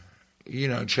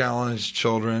challenged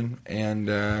children,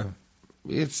 and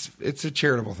it's a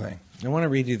charitable thing. I want to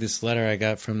read you this letter I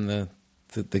got from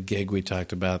the gig we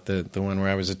talked about, the one where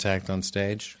I was attacked on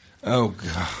stage. Oh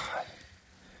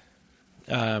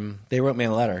God! They wrote me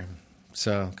a letter.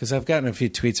 So, because I've gotten a few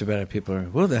tweets about it, people are,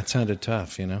 well, that sounded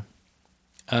tough, you know.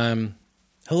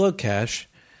 Hello, Cash.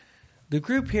 The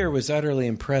group here was utterly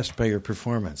impressed by your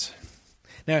performance.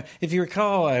 Now, if you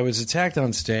recall, I was attacked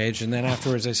on stage, and then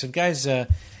afterwards I said, guys,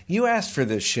 you asked for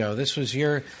this show. This was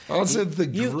your... Also, the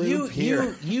group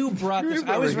here. You brought this...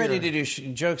 I was ready to do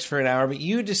jokes for an hour, but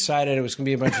you decided it was going to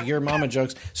be a bunch of your mama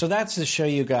jokes, so that's the show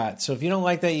you got. So if you don't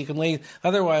like that, you can leave.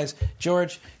 Otherwise,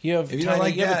 George, you have a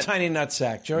tiny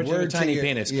nutsack. George, you have a tiny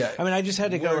penis. Yeah. I mean, I just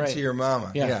had to go right... to your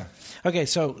mama. Yeah. Okay,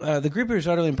 so the group here is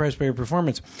utterly impressed by your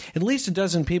performance. At least a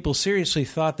dozen people seriously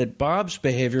thought that Bob's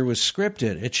behavior was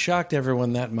scripted. It shocked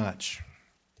everyone that much.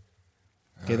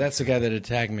 Okay, that's the guy that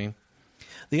attacked me.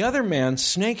 The other man,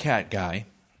 Snake Hat Guy,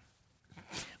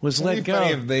 was let go.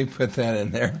 If they put that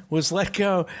in there. Was let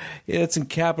go. It's in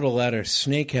capital letters.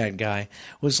 Snake Hat Guy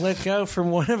was let go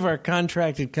from one of our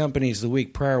contracted companies the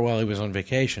week prior while he was on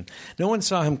vacation. No one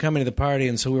saw him coming to the party,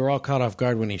 and so we were all caught off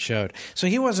guard when he showed. So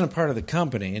he wasn't a part of the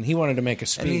company, and he wanted to make a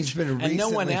speech. And he's been recently and no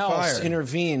one else fired.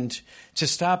 Intervened to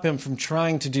stop him from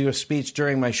trying to do a speech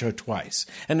during my show twice.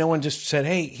 And no one just said,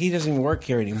 hey, he doesn't even work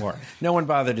here anymore. No one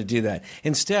bothered to do that.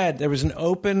 Instead, there was an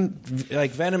open,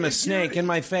 venomous snake in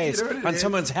my face on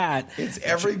someone's hat. It's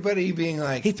everybody being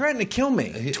like... He threatened to kill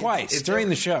me twice during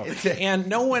the show. And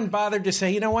no one bothered to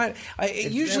say, you know what?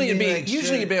 Usually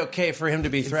it'd be okay for him to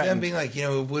be threatened. Them being like, it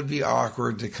would be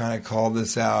awkward to kind of call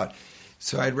this out.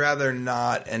 So I'd rather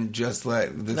not and just let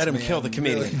him kill the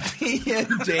comedian. Really be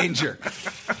in danger.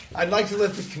 I'd like to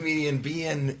let the comedian be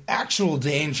in actual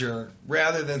danger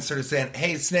rather than sort of saying,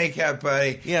 hey, Snake Hat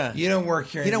buddy, you don't work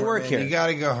here anymore. You don't work here. You got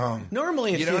to go home.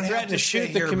 Normally, if you threaten to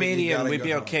shoot the comedian, we'd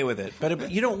be okay with it.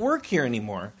 But you don't work here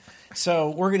anymore.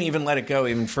 So we're going to even let it go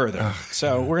even further.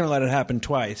 So we're going to let it happen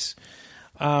twice.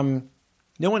 No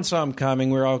one saw him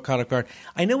coming. We were all caught off guard.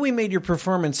 I know we made your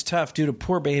performance tough due to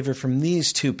poor behavior from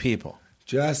these two people.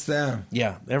 Just them.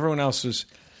 Yeah. Everyone else was...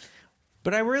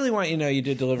 But I really want you to know you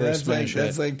did deliver a smash hit.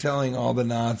 That's like telling all the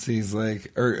Nazis,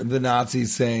 or the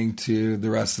Nazis saying to the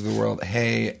rest of the world,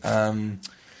 hey,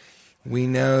 we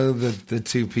know that the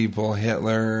two people,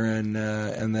 Hitler and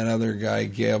that other guy,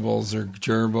 Goebbels or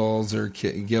Gerbils or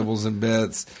Gibbles and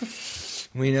Bits,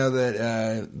 we know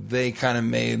that they kind of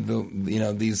made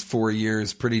these 4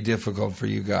 years pretty difficult for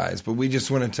you guys. But we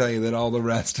just want to tell you that all the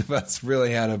rest of us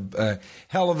really had a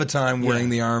hell of a time wearing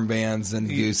the armbands and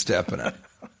goose-stepping it.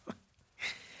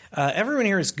 Everyone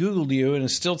here has Googled you and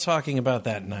is still talking about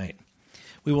that night.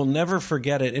 We will never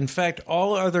forget it. In fact,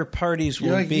 all other parties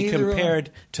will be compared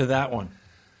to that one.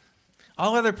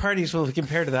 All other parties will be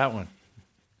compared to that one.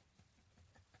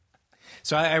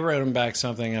 So I wrote him back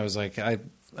something. I was like, I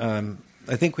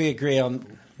think we agree on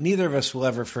neither of us will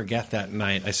ever forget that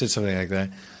night. I said something like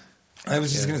that. I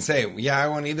was just going to say, I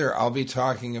won't either. I'll be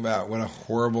talking about what a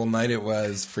horrible night it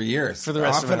was for years. For the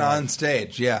rest of often on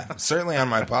stage, certainly on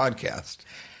my podcast.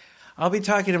 I'll be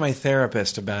talking to my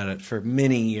therapist about it for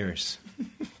many years.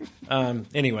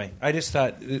 Anyway, I just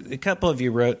thought a couple of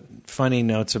you wrote funny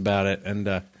notes about it,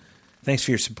 and thanks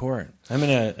for your support. I'm in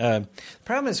the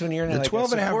problem is when you're in the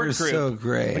 12 and a half support is group, so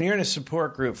great. When you're in a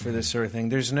support group for this sort of thing,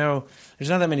 there's not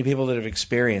that many people that have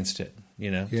experienced it.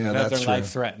 You know, yeah, that's their life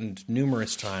threatened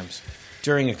numerous times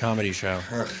during a comedy show.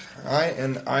 I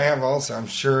have also. I'm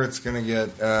sure it's going to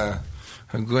get.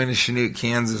 I'm going to Chanute,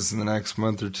 Kansas in the next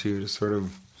month or two to sort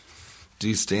of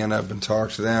do stand up and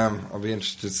talk to them. I'll be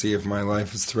interested to see if my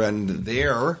life is threatened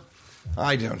there.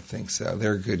 I don't think so.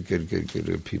 They're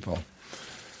good people.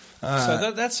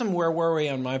 So that's some where were we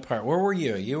on my part? Where were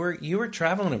you? You were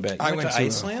traveling a bit. I went to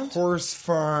Iceland? A horse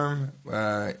farm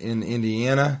in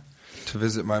Indiana to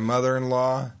visit my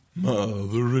mother-in-law.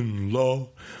 Mother-in-law,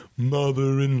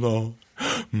 mother-in-law,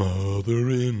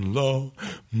 mother-in-law,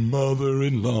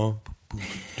 mother-in-law.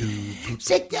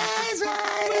 She does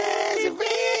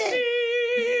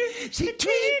she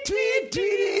tweet.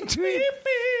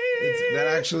 That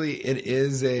actually, it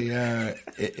is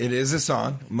a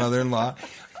song, Mother-in-Law.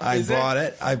 I bought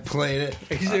it. I played it.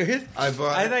 Are you serious? I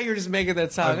bought it. I thought you were just making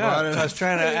that song up. I was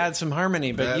trying to add some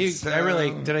harmony, but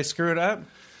did I screw it up?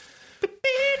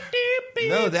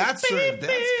 No, that's kind of the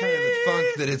funk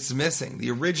that it's missing.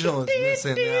 The original is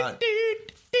missing that.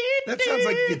 That sounds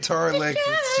like a guitar lick.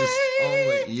 It's just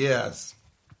only, yes.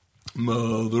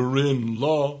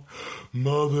 Mother-in-law,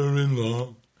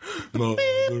 mother-in-law,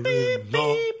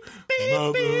 mother-in-law,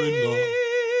 mother-in-law.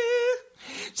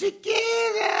 She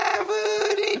gives her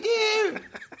food to do.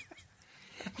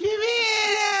 Give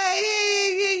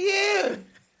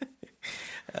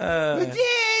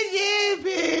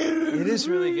It is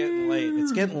really getting late.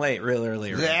 It's getting late real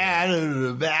early.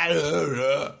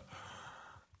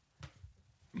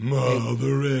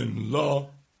 Mother-in-law.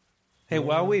 Hey,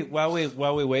 while we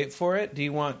wait for it, do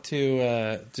you want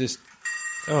to just?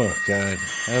 Oh God!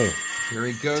 Oh, here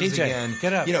he goes TJ, again.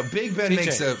 Get up. You know, Big Ben TJ.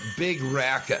 makes a big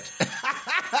racket.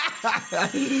 Ben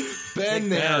Big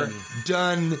there, Ben.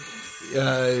 done.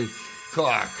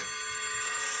 Clock.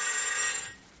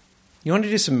 You want to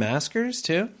do some maskers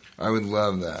too? I would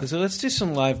love that. So let's do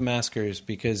some live maskers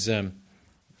because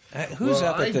who's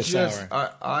up at this hour?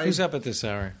 Who's up at this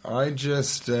hour? I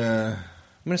just. I'm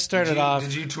going to start it off.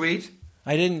 Did you tweet?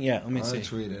 I didn't yet. Let me see. I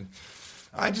tweeted.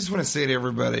 I just want to say to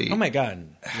everybody. Oh my God!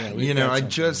 Yeah,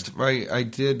 I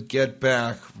did get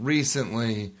back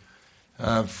recently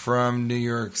from New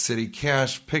York City.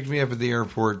 Cash picked me up at the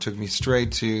airport, took me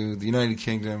straight to the United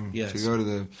Kingdom to go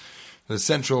to the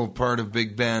central part of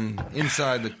Big Ben,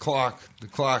 inside the clock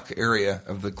area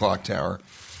of the clock tower.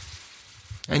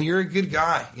 And you're a good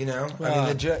guy, you know. Well,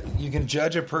 I mean, you can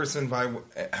judge a person by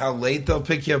how late they'll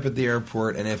pick you up at the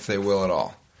airport and if they will at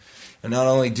all. And not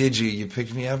only did you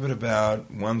picked me up at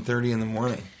about 1:30 in the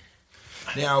morning.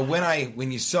 Now,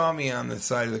 when you saw me on the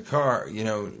side of the car, you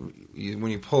know,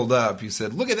 when you pulled up, you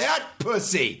said, "Look at that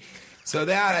pussy." So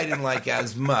that I didn't like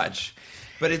as much.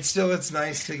 But it's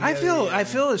nice to get I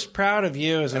feel as proud of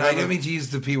you as and I don't mean to use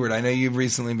the P word. I know you've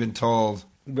recently been told.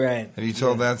 Right. Have you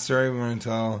told that story? We want to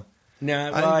tell.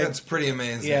 No, I think that's pretty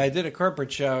amazing. Yeah, I did a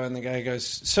corporate show, and the guy goes,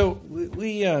 "So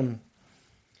we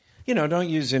don't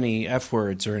use any F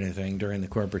words or anything during the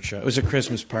corporate show." It was a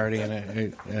Christmas party, and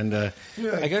I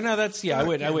go, "No, that's I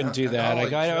wouldn't do that.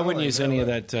 I wouldn't use any of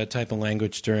that type of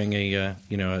language during a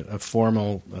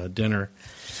formal dinner."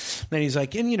 Then he's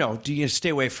like, "And do you stay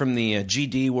away from the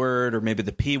GD word or maybe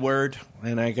the P word?"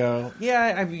 And I go,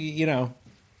 "Yeah,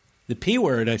 the P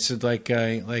word." I said, like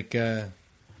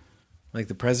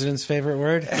the president's favorite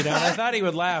word. I thought he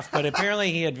would laugh, but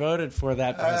apparently he had voted for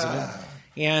that president,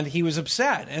 and he was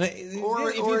upset. And if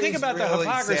you think about the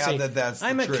hypocrisy,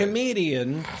 I'm a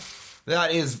comedian.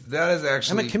 That is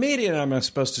actually. I'm a comedian. I'm not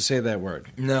supposed to say that word.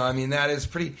 No, I mean that is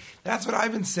pretty. That's what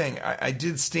I've been saying. I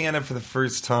did stand up for the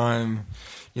first time.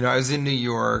 I was in New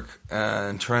York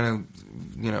and trying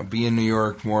to, be in New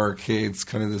York more. Kate's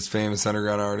kind of this famous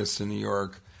underground artist in New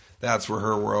York. That's where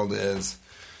her world is.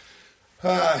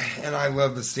 And I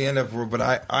love the stand-up world, but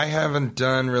I haven't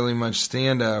done really much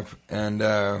stand-up, and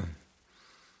I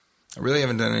really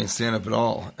haven't done any stand-up at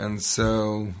all. And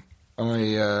so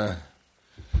I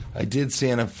did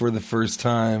stand up for the first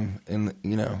time in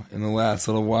the last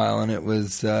little while, and it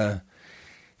was that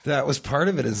was part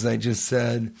of it. As I just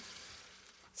said,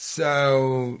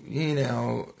 so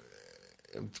a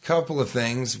couple of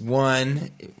things.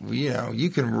 One, you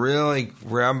can really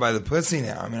grab by the pussy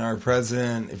now. I mean, our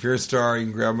president, if you're a star, you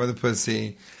can grab by the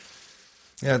pussy.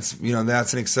 That's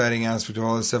an exciting aspect of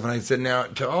all this stuff. And I said, now,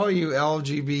 to all you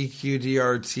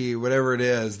LGBTQDRT, whatever it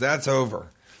is, that's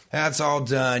over. That's all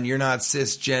done. You're not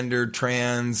cisgender,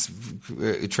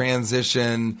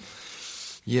 transition,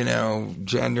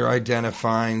 gender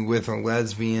identifying with a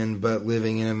lesbian but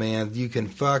living in a man. You can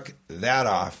fuck that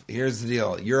off. Here's the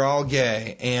deal. You're all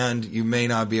gay, and you may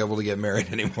not be able to get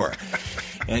married anymore.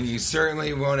 And you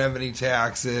certainly won't have any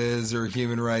taxes or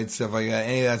human rights, stuff like that,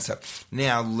 any of that stuff.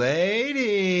 Now,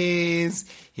 ladies,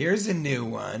 here's a new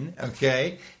one,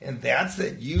 okay? And that's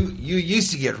that you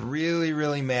used to get really,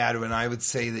 really mad when I would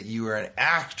say that you were an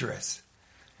actress,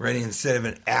 right, instead of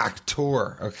an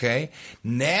actor, okay?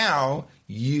 Now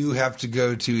you have to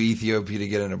go to Ethiopia to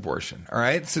get an abortion, all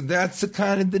right? So that's the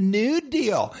kind of the new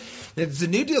deal. It's the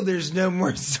new deal. There's no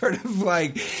more sort of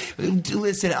like,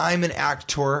 listen, I'm an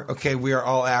actor, okay? We are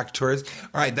all actors.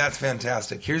 All right, that's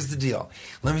fantastic. Here's the deal.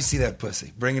 Let me see that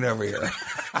pussy. Bring it over here.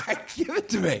 Give it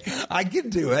to me. I can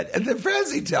do it. And then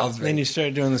Francie tells me. Then you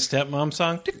started doing the stepmom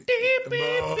song.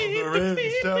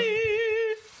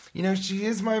 She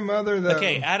is my mother, though.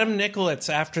 Okay, Adam Nicolets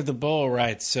after the bowl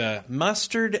writes,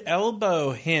 mustard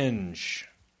elbow hinge.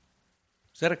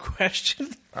 Is that a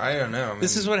question? I don't know.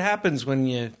 This is what happens when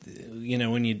you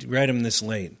write them this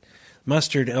late.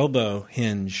 Mustard elbow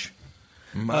hinge.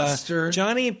 Mustard.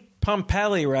 Johnny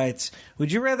Pompelli writes,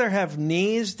 would you rather have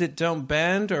knees that don't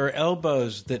bend or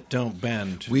elbows that don't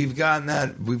bend? We've gotten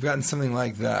that. We've gotten something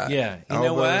like that. Yeah.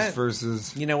 Elbows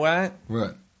versus. You know what?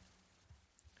 What?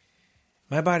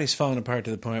 My body's falling apart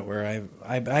to the point where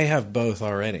I have both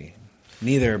already.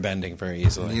 Neither are bending very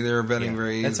easily.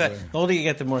 Very easily. The older you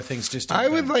get, the more things just I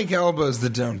would like elbows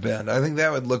that don't bend. I think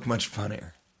that would look much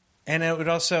funnier. And it would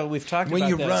also, we've talked when about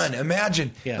you this. run,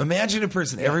 imagine a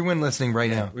person, everyone listening right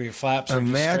now. Where your flaps are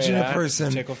imagine a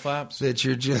person tickle flaps. That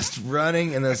you're just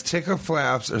running and those tickle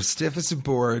flaps are stiff as a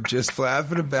board, just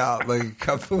flapping about like a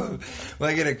couple of,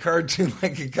 like in a cartoon,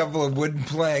 like a couple of wooden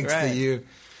planks that you...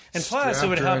 And plus, it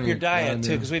would help your diet,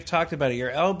 too, because we've talked about it. Your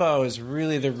elbow is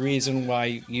really the reason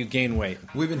why you gain weight.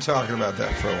 We've been talking about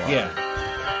that for a while. Yeah.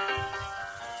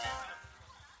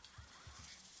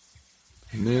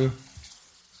 New.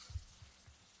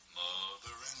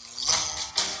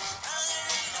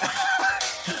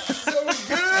 So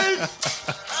good!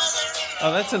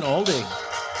 Oh, that's an oldie.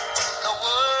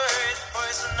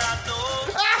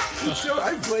 So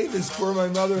I played this for my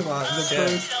mother-in-law.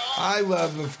 I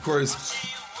love, of course,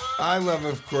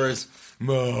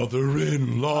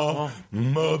 mother-in-law,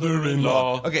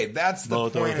 mother-in-law. Okay, that's the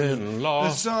point. The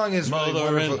song is really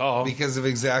wonderful because of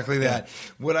exactly that.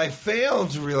 What I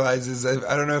failed to realize is,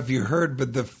 I don't know if you heard,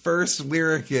 but the first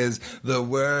lyric is, the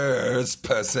worst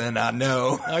person I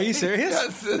know. Are you serious?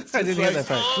 Yes, I didn't hear that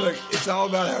part. Look, it's all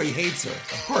about how he hates her,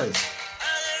 of course.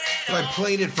 So I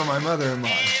played it for my mother-in-law.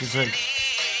 She's like,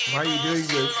 why are you doing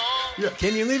this? Yeah.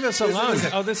 Can you leave us alone?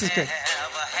 Oh, this is good.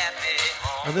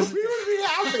 Oh, this we would be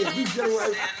happy.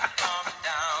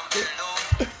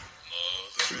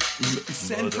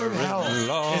 Send from hell.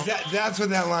 That's what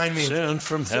that line means. Send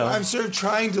from hell. So I'm sort of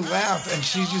trying to laugh, and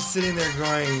she's just sitting there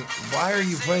going, why are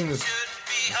you playing this?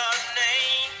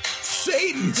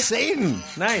 Satan. Satan.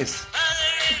 Nice.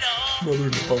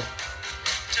 Mother-in-law.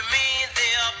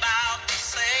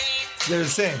 They're the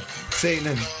same. Satan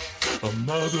and a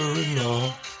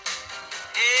mother-in-law.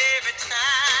 Every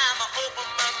time I open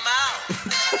my mouth.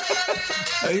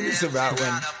 I think it's about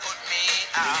when.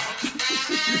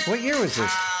 What year was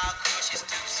this?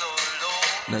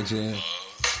 1980.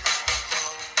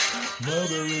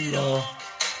 Mother-in-law.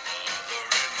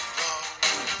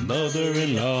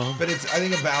 Mother-in-law. But it's, I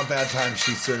think about that time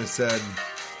she sort of said,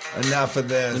 enough of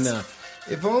this. Enough.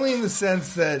 If only in the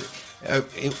sense that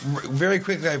very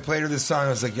quickly I played her this song. I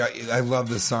was like, yeah, I love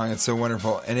this song. It's so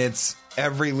wonderful. And it's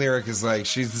every lyric is like,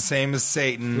 she's the same as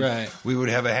Satan. Right. We would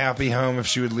have a happy home if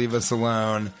she would leave us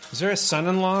alone. Is there a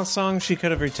son-in-law song she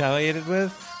could have retaliated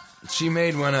with? She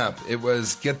made one up. It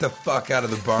was, get the fuck out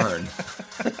of the barn.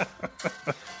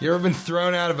 You ever been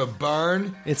thrown out of a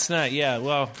barn? It's not, yeah.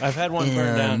 Well, I've had one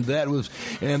burned down.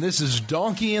 And this is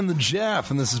Donkey and the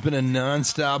Jeff, and this has been a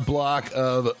nonstop block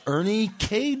of Ernie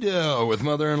K-Doe with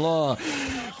Mother-in-Law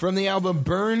from the album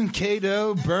Burn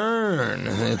K-Doe Burn.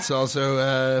 It's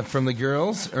also from the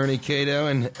girls, Ernie K-Doe,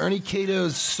 and Ernie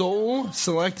K-Doe's Soul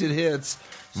Selected Hits,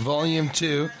 Volume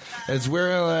 2, as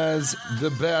well as the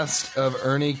best of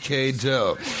Ernie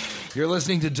K-Doe. You're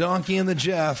listening to Donkey and the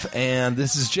Jeff, and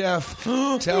this is Jeff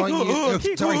telling you...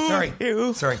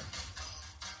 Sorry.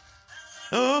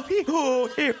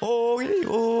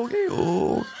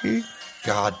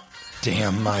 God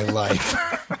damn my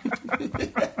life.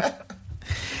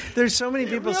 There's so many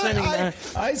people sending that.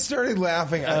 I started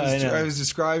laughing. I was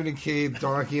describing to Kate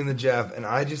Donkey and the Jeff, and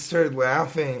I just started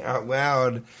laughing out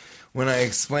loud when I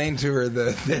explained to her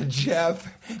that Jeff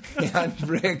and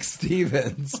Rick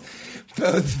Stevens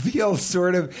both feel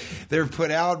they're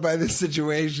put out by the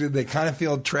situation. They kind of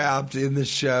feel trapped in the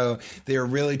show. They are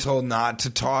really told not to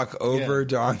talk over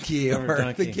Donkey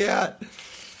or the cat.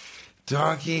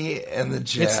 Donkey and the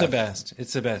Jeff. It's the best.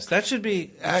 It's the best. That should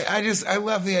be. I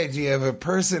love the idea of a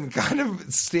person kind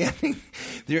of standing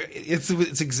there.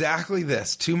 It's exactly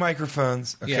this. 2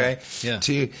 microphones. Okay. Yeah.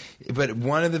 But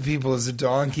one of the people is a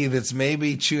donkey that's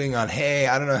maybe chewing on hay.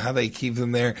 I don't know how they keep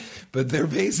them there, but they're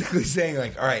basically saying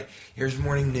like, all right, here's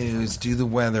morning news. Do the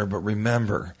weather, but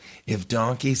remember, if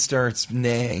Donkey starts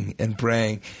neighing and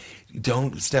braying,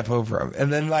 don't step over him.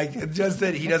 And then, like, just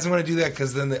that he doesn't want to do that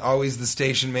because then always the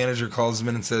station manager calls him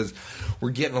in and says, we're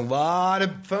getting a lot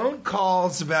of phone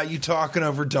calls about you talking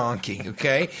over Donkey,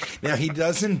 okay? Now, he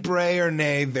doesn't bray or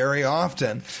neigh very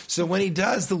often. So when he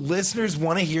does, the listeners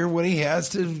want to hear what he has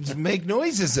to make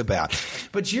noises about.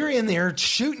 But you're in there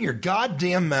shooting your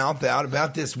goddamn mouth out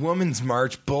about this Women's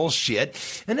March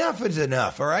bullshit. Enough is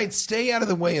enough, all right? Stay out of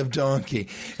the way of Donkey.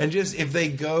 And just, if they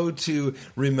go to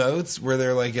remotes where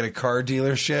they're, like, at a car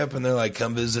dealership and they're like,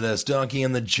 come visit us, Donkey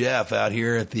and the Jeff out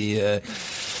here at the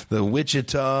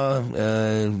Wichita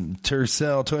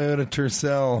Toyota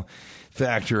Tercel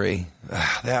factory.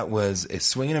 That was a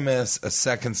swing and a miss, a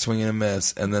second swing and a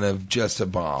miss, and then just a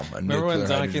bomb. Remember when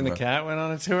Donkey and the Cat went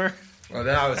on a tour? Well,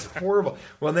 that was horrible.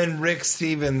 Well, then Rick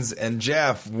Stevens and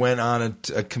Jeff went on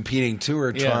a competing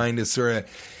tour trying to sort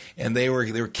of. And they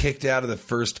were kicked out of the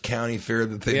first county fair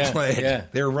that they played. Yeah.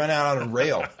 They were run out on a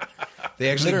rail.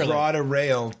 They actually brought a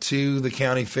rail to the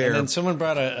county fair. And then someone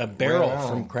brought a barrel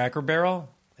from Cracker Barrel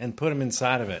and put them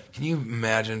inside of it. Can you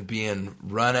imagine being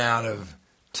run out of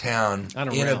town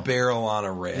in a barrel on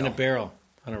a rail? In a barrel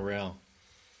on a rail.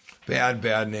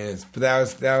 Bad news. But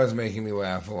that was making me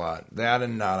laugh a lot. That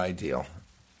and not ideal.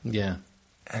 Yeah.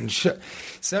 And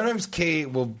sometimes Kate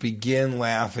will begin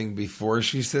laughing before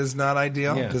she says not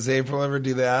ideal. Yeah. Does April ever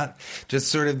do that?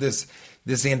 Just sort of this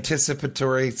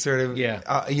anticipatory sort of,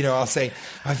 I'll say,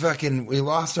 we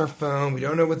lost our phone. We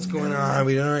don't know what's going on.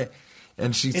 We don't know.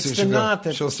 And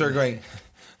she'll start going,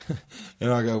 and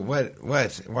I'll go, what? Why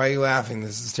are you laughing?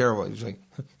 This is terrible. She's like,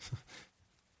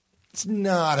 it's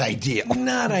not ideal.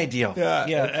 Not ideal.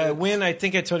 Yeah. When I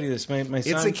think I told you this, my son.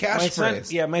 It's a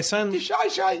catchphrase. Yeah, my son.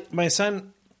 My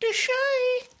son.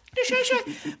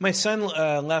 My son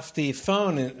left the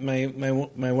phone,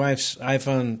 my wife's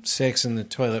iPhone 6 in the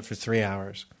toilet for 3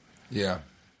 hours. Yeah.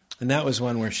 And that was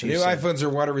one where she New iPhones are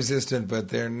water resistant, but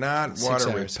they're not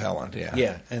water repellent. Yeah.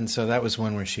 Yeah. And so that was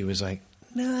one where she was like,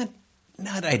 not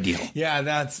ideal. Yeah,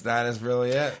 that is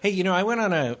really it. Hey, I went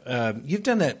on you've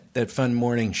done that fun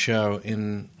morning show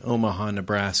in Omaha,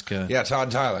 Nebraska. Yeah,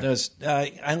 Todd Tyler.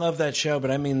 I love that show,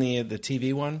 but I mean the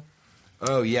TV one.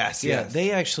 Oh, yes. Yeah,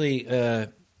 they actually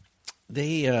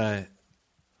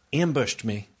ambushed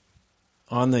me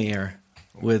on the air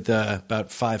with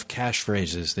about 5 cash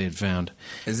phrases they had found.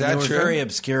 Is that true? They were very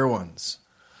obscure ones.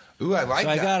 Ooh, I like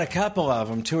that. I got a couple of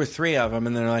them, 2 or 3 of them,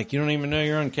 and they're like, you don't even know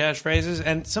your own cash phrases?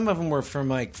 And some of them were from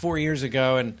like 4 years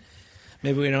ago, and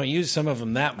maybe we don't use some of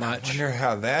them that much. I wonder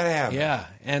how that happened. Yeah,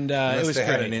 and it was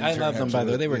great. I love them, by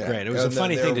the way. They were great. It was a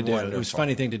funny thing to do. Wonderful. It was a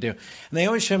funny thing to do. And they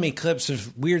always show me clips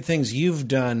of weird things you've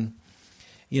done,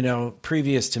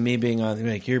 previous to me being on.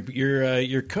 Like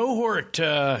your cohort.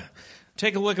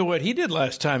 Take a look at what he did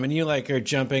last time, and you are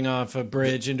jumping off a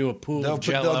bridge into a pool of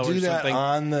Jell-O or something. They'll do that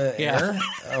on the air?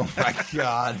 Oh, my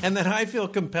God. And then I feel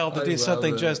compelled to do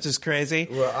something just as crazy,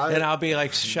 and I'll be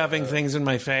shoving things in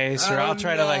my face, or I'll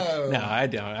try to no, I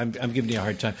don't. I'm giving you a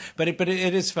hard time. But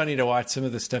it is funny to watch some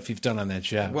of the stuff you've done on that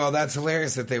show. Well, that's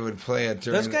hilarious that they would play it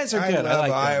during. Those guys are good. I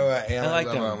love Iowa and I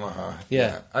love them. Omaha.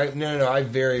 Yeah. I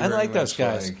like those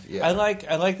guys. I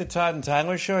like the Todd and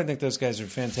Tyler show. I think those guys are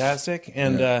fantastic,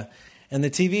 and. And the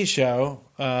TV show,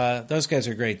 those guys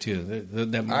are great too.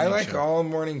 I like all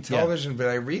morning television, but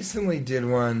I recently did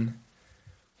one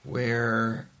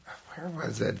where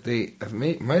was it?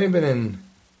 Might have been in,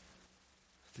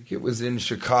 I think it was in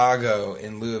Chicago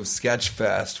in lieu of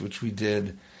Sketchfest, which we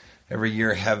did every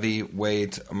year.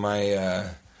 Heavyweight, my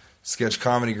sketch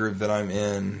comedy group that I'm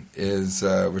in is,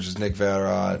 which is Nick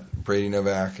Vaderot, Brady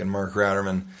Novak, and Mark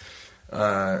Ratterman.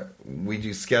 We do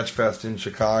Sketchfest in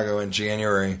Chicago in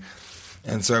January.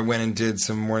 And so I went and did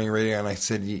some morning radio, and I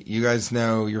said, you guys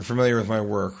know, you're familiar with my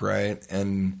work, right?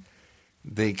 And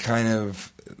they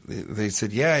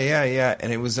said, yeah.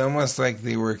 And it was almost like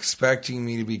they were expecting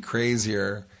me to be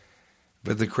crazier,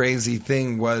 but the crazy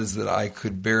thing was that I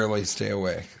could barely stay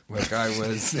awake. I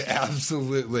was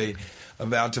absolutely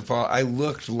about to fall. I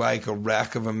looked like a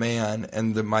wreck of a man,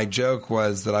 and my joke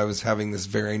was that I was having this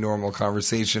very normal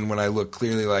conversation when I look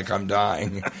clearly like I'm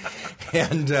dying.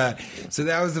 And so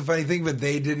that was the funny thing, but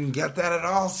they didn't get that at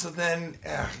all. So then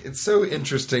it's so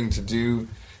interesting to do.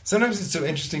 Sometimes it's so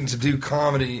interesting to do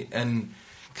comedy and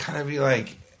kind of be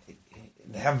like,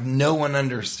 have no one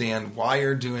understand why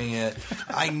you're doing it.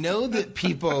 I know that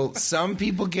some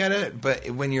people get it,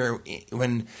 but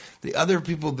when the other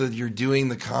people that you're doing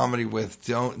the comedy with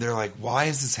they're like, why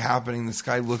is this happening? This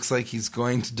guy looks like he's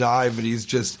going to die, but he's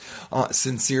just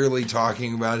sincerely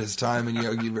talking about his time in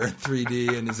Yogi Bear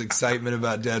 3D and his excitement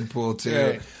about Deadpool 2,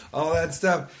 right. All that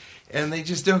stuff. And they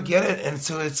just don't get it. And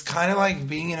so it's kind of like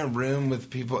being in a room with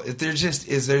people.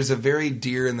 There's a very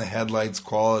deer in the headlights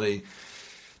quality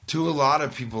to a lot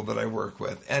of people that I work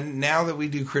with. And now that we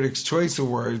do Critics' Choice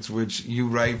Awards, which you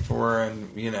write for,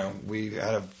 and, we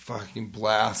had a fucking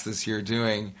blast this year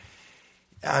doing,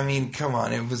 I mean, come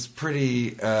on, it was pretty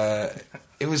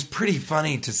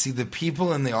funny to see the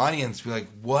people in the audience be like,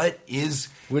 what is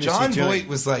John Voight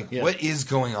was like, what is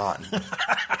going on?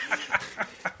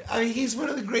 I mean, he's one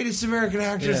of the greatest American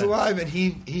actors alive, and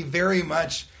he very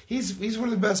much, he's one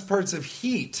of the best parts of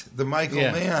Heat, the Michael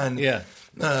Mann. Yeah.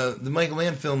 The Michael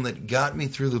Mann film that got me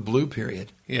through the blue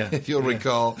period. Yeah, if you'll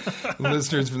recall,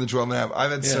 listeners from the 12.5.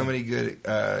 I've had so many good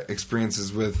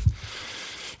experiences with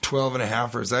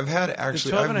 12.5ers. I've met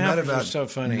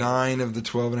about 9 of the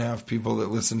 12.5 people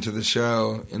that listen to the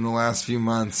show in the last few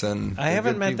months, and I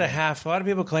haven't met the half. A lot of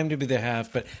people claim to be the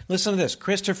half, but listen to this: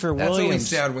 Christopher Williams. That's always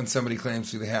sad when somebody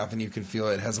claims to be the half, and you can feel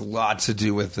it has a lot to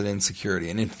do with an insecurity,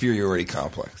 an inferiority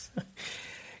complex.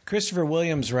 Christopher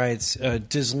Williams writes,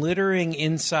 does littering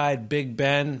inside Big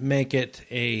Ben make it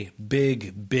a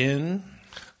big bin?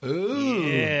 Ooh.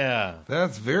 Yeah.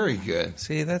 That's very good.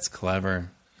 See, that's clever.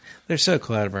 They're so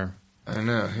clever. I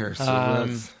know. Here, so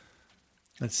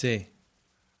let's see.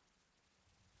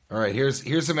 All right,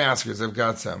 here's some askers. I've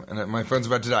got some, and my phone's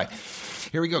about to die.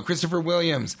 Here we go. Christopher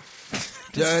Williams.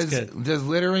 Does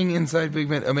littering inside Big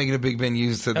Ben make it a Big Ben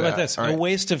used to that? How about this? Right. A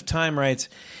Waste of Time writes,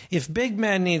 if Big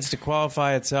Ben needs to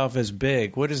qualify itself as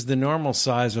big, what is the normal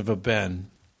size of a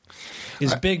Ben?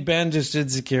 Is Big Ben just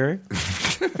insecure?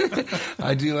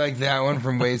 I do like that one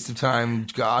from Waste of Time.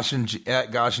 At Gosh and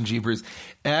Jeepers.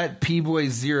 At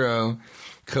P-Boy0,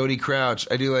 Cody Crouch.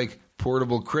 I do like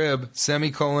portable crib,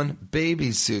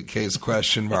 baby suitcase, ?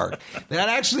 That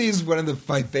actually is one of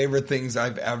my favorite things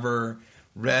I've ever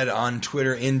read on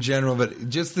Twitter in general, but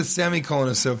just the semicolon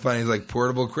is so funny. It's like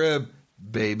portable crib,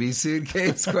 baby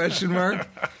suitcase, ?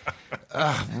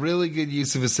 Really good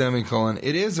use of a semicolon.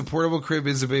 It is a portable crib,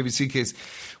 is a baby suitcase.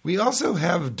 We also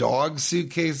have dog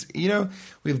suitcase. We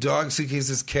have dog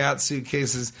suitcases, cat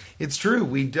suitcases. It's true.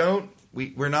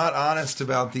 We're not honest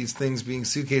about these things being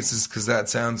suitcases because that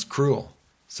sounds cruel.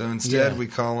 So instead we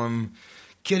call them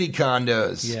kitty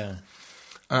condos. Yeah.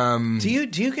 Do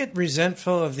you get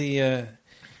resentful of the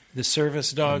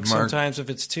service dog sometimes if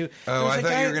it's too... Oh, I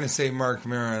thought you were going to say Mark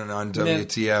Maron on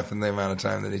WTF and the amount of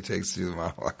time that he takes to do the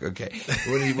monologue. Okay.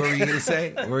 What were you going to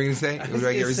say? What were you going to say? Do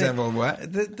I get resentful of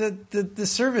what? The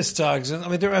service dogs. I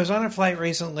mean, I was on a flight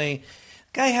recently.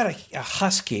 The guy had a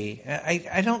husky.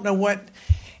 I don't know what...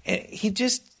 He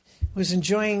just was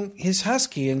enjoying his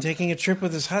husky and taking a trip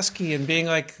with his husky and being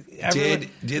like... Did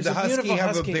the husky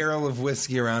have a barrel of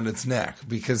whiskey around its neck?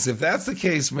 Because if that's the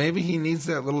case, maybe he needs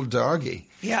that little doggy.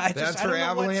 Yeah, that's for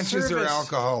avalanches or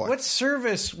alcoholics. What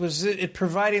service was it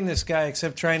providing this guy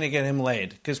except trying to get him laid?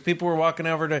 Because people were walking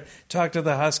over to talk to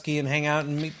the husky and hang out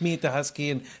and meet the husky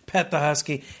and pet the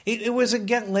husky. It was a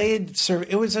get laid service.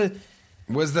 It was a...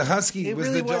 Was the husky... It was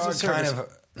really the dog was a kind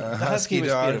of... The husky was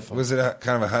dog? Beautiful. Was it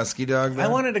kind of a husky dog, then? I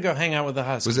wanted to go hang out with the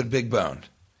husky. Was it big boned?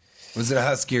 Was it a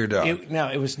huskier dog?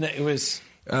 It was...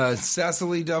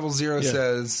 Cecily00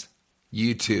 says,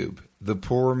 YouTube, the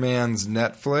poor man's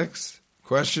Netflix? ?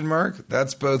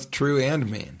 That's both true and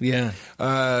mean. Yeah.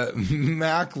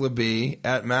 Mackleby,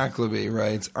 at Mackleby,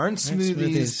 writes, aren't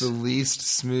smoothies the least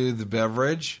smooth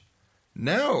beverage?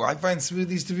 No, I find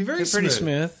smoothies to be very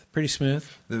smooth. Pretty smooth.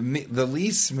 The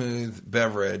least smooth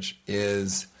beverage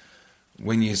is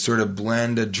when you sort of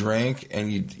blend a drink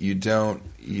and you don't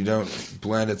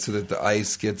blend it so that the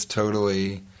ice gets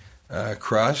totally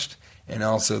crushed, and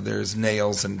also there's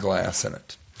nails and glass in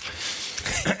it.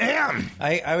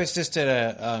 I was just at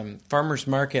a farmer's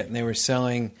market and they were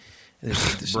selling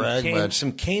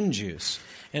some cane juice.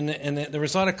 And there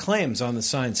was a lot of claims on the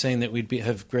sign saying that we'd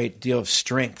have a great deal of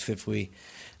strength if we,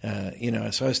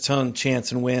 So I was telling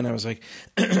Chance and Wynn, I was like,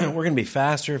 we're going to be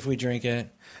faster if we drink it.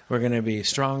 We're going to be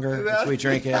stronger as we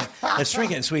drink it. Let's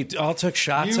drink it. So we all took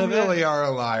shots You of it. really are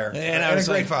a liar. And I was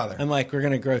a great like, father. I'm like, we're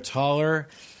going to grow taller.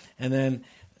 And then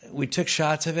we took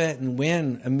shots of it, and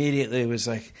Win immediately was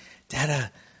like,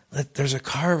 Dada, there's a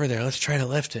car over there. Let's try to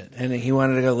lift it. And he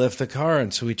wanted to go lift the car,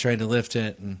 and so we tried to lift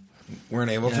it. And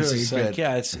weren't able to? it's You just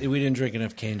like, we didn't drink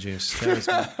enough cane juice. That was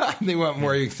good. They want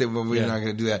more. You can say, well, we're not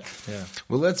going to do that. Yeah.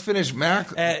 Well, let's finish.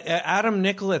 Mac. Adam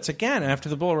Nicolitz, again, after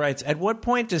the bull, writes, at what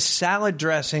point does salad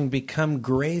dressing become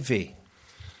gravy?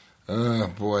 Oh,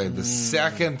 boy. The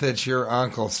second that your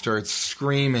uncle starts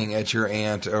screaming at your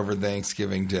aunt over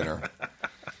Thanksgiving dinner.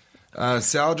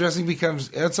 Salad dressing becomes...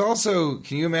 It's also...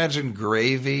 Can you imagine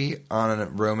gravy on a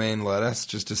romaine lettuce?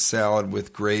 Just a salad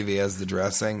with gravy as the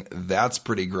dressing? That's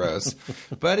pretty gross.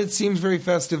 But it seems very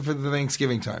festive for the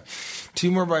Thanksgiving time.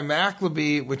 2 more by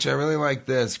Mackleby, which I really like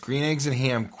this. Green Eggs and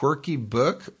Ham, quirky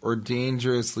book or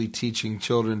dangerously teaching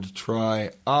children to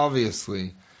try?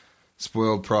 Obviously,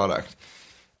 spoiled product.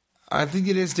 I think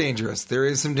it is dangerous. There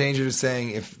is some danger to saying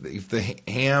if the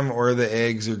ham or the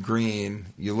eggs are green,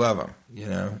 you love them. You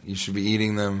know, you should be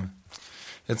eating them.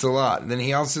 It's a lot. Then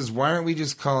he also says, why aren't we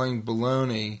just calling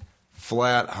bologna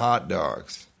flat hot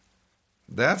dogs?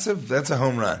 That's a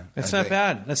home run. That's not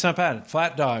bad. That's not bad.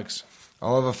 Flat dogs.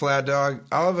 I'll have a flat dog.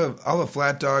 I'll have a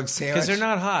flat dog sandwich. Because they're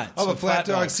not hot. I'll have a flat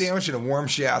dog dogs. sandwich and a warm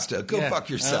Shasta. Go fuck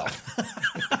yourself.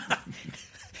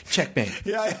 Checkmate.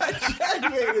 Yeah,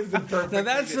 checkmate is the perfect. Now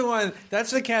that's the one.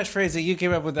 That's the catchphrase that you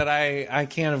came up with that I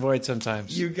can't avoid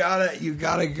sometimes. You gotta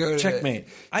go to checkmate.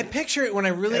 I picture it when I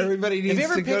really. Everybody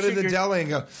needs to go to the deli and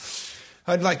go.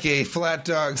 I'd like a flat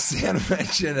dog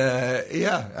sandwich and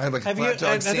I'd like a flat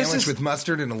dog sandwich with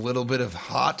mustard and a little bit of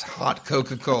hot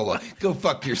Coca-Cola. Go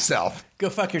fuck yourself.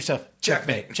 Go fuck yourself.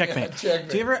 Checkmate. Yeah, checkmate.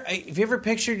 checkmate. Have you ever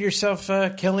pictured yourself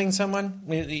killing someone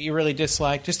that you really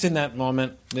dislike, just in that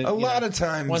moment? A lot of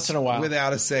times, once in a while,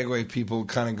 without a segue, people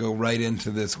kind of go right into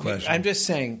this question. I'm just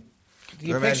saying,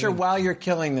 you picture while you're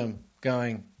killing them,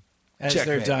 going as checkmate.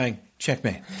 they're dying,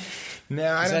 checkmate.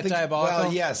 No, I don't that think. diabolical?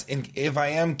 Well, yes. And if I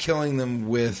am killing them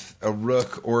with a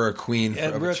rook or a queen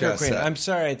from a chess set, I'm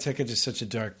sorry I took it to such a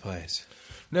dark place.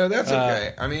 No, that's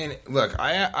okay. I mean, look,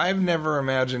 I've never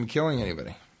imagined killing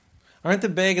anybody. Aren't the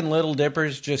Big and Little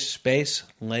Dippers just space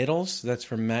ladles? That's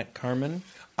from Matt Carman.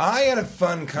 I had a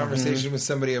fun conversation with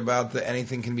somebody about the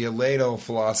anything can be a ladle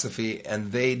philosophy,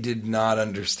 and they did not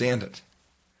understand it.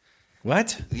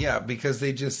 What? Yeah, because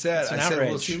they just said, I said,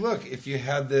 well, see, look, if you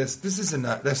had this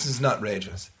is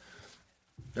outrageous.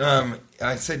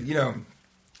 I said, if you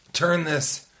turn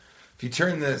this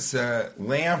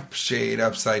lamp shade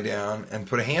upside down and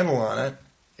put a handle on it,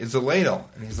 it's a ladle.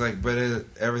 And he's like, but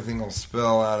everything will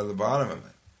spill out of the bottom of it.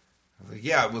 I was like,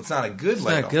 yeah, well, it's not a good ladle.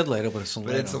 It's not a good ladle, but it's a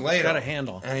ladle. But it's a ladle. It's got a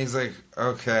handle. And he's like,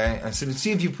 okay. I said,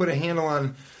 see, if you put a handle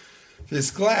on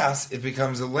this glass, it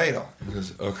becomes a ladle. He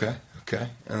goes, okay.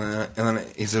 And then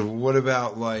he said, well, what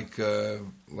about like a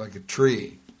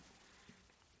tree?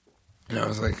 And I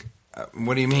was like,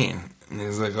 what do you mean? And he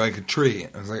was like a tree.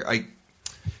 I was like,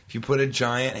 if you put a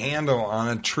giant handle on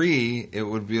a tree, it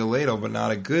would be a ladle, but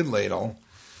not a good ladle.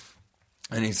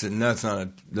 And he said, no,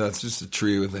 that's just a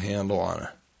tree with a handle on it.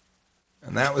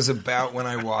 And that was about when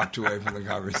I walked away from the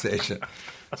conversation.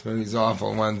 It's one of these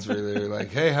awful ones where they're like,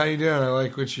 "Hey, how you doing? I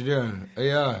like what you're doing." Oh,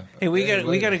 yeah. Hey, we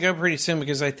got to go pretty soon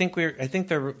because I think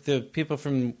the people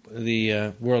from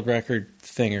the world record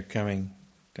thing are coming.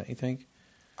 Don't you think?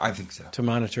 I think so. To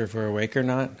monitor if we're awake or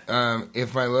not.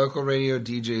 If my local radio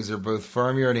DJs are both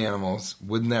farmyard animals,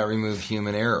 wouldn't that remove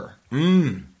human error?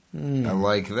 I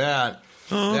like that.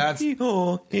 That's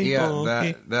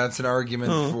an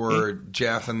argument for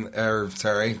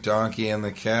Donkey and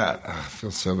the cat. Oh, I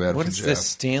feel so bad. What for is Jeff. this,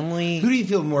 Stanley? Who do you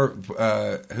feel more?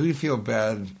 Who do you feel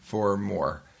bad for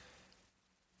more,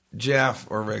 Jeff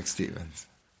or Rick Stevens?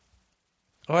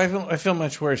 Oh, I feel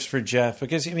much worse for Jeff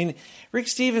because Rick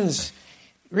Stevens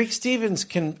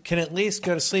can at least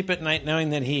go to sleep at night knowing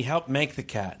that he helped make the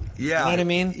cat. Yeah. You know what I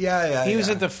mean? Yeah. He was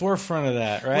at the forefront of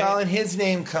that, right? Well, and his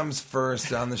name comes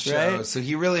first on the show, right? So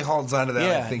he really holds on to that,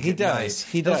 yeah, I think, he at does. night.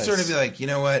 He does. He'll sort of be like, you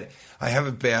know what? I have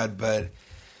it bad, but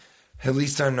at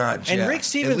least I'm not Jeff. And Rick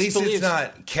Stevens at least believes, it's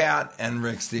not Cat and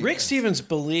Rick Stevens. Rick Stevens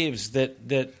believes that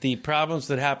the problems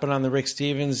that happened on the Rick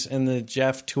Stevens and the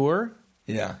Jeff tour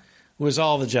was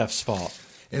all the Jeff's fault.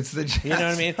 It's the Jeff. You know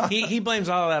what I mean? He blames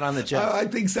all of that on the Jeff. I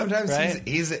think sometimes Right?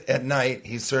 he's at night.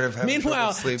 He's sort of having Meanwhile,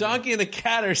 trouble sleeping. Donkey and the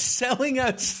Cat are selling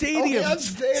out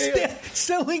stadiums.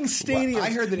 Selling stadiums. Well,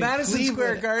 I heard that Madison in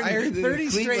Square Garden, 30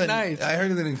 straight nights. I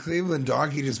heard that in Cleveland,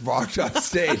 Donkey just walked off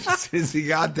stage as soon as he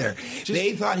got there.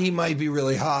 They thought he might be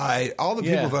really high. All the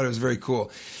people thought it was very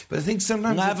cool. But I think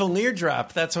sometimes... Lavalier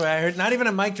drop. That's what I heard. Not even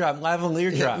a mic drop.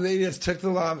 Lavalier drop. They just took the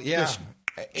lavalier. Yeah.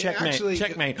 Checkmate.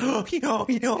 Checkmate.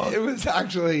 It was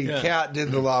actually Cat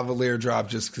did the lavalier drop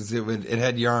just because it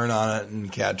had yarn on it, and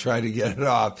Cat tried to get it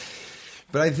off.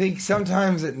 But I think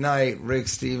sometimes at night, Rick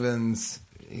Stevens,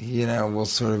 will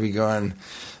sort of be going,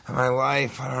 my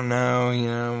life, I don't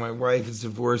know, my wife has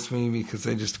divorced me because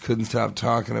I just couldn't stop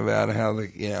talking about how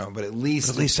but at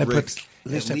least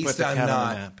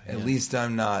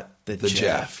I'm not the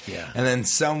Jeff. Yeah. And then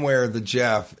somewhere the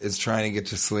Jeff is trying to get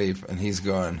to sleep, and he's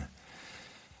going,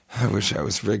 I wish I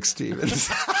was Rick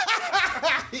Stevens.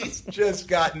 He's just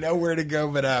got nowhere to go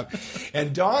but up.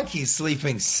 And Donkey's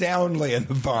sleeping soundly in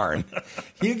the barn.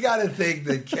 You got to think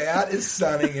that Cat is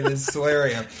sunning in his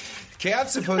solarium.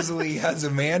 Cat supposedly has a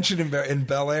mansion in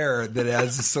Bel Air that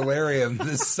has a solarium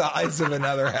the size of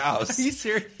another house. Are you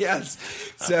serious? Yes.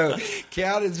 So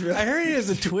Cat is really... I heard he has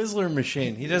a Twizzler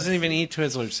machine. He doesn't even eat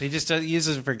Twizzlers. He just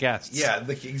uses it for guests. Yeah,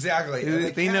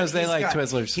 exactly. He knows they like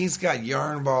Twizzlers. He's got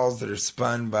yarn balls that are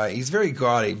spun by... He's very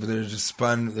gaudy, but they're just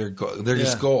spun... They're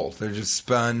just gold. They're just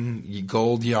spun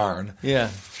gold yarn. Yeah.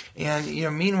 And,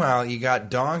 meanwhile, you got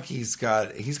Donkey's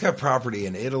he's got property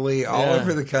in Italy, all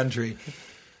over the country.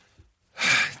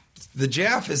 The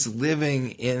Jeff is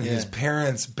living in his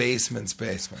parents' basement.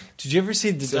 Did you ever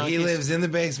see the So he lives in the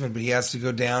basement, but he has to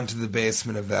go down to the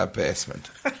basement of that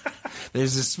basement.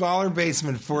 There's a smaller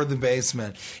basement for the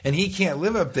basement, and he can't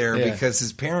live up there because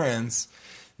his parents,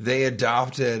 they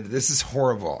adopted... This is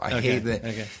horrible. I hate that.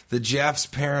 Okay. The Jeff's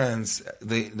parents,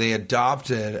 they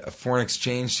adopted a foreign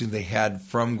exchange student they had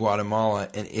from Guatemala,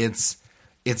 and it's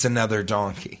another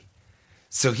donkey.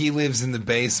 So he lives in the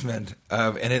basement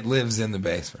and it lives in the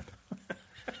basement.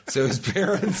 So his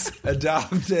parents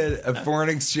adopted a foreign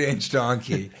exchange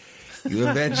donkey. He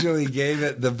eventually gave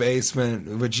it the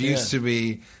basement, which used to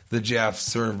be the Jeff's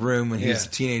sort of room when he was a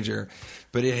teenager.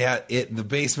 But the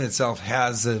basement itself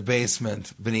has a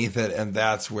basement beneath it, and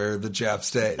that's where the Jeff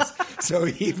stays. So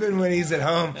even when he's at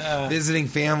home visiting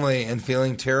family and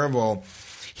feeling terrible,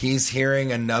 he's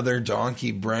hearing another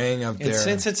donkey braying up there. And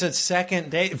since it's a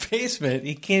second basement,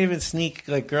 he can't even sneak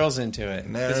girls into it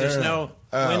because there's no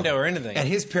window or anything. And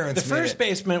his parents, the first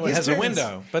basement has a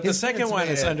window, but the second one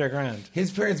is underground. His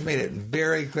parents made it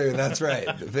very clear. That's right.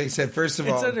 They said, first of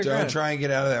all, don't try and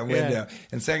get out of that window,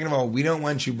 and second of all, we don't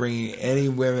want you bringing any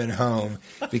women home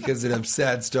because it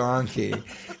upsets Donkey.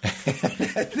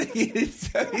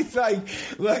 So he's like,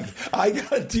 look, I got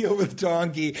to deal with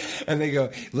Donkey, and they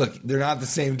go, look, they're not the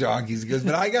same donkeys. He goes,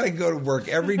 but I got to go to work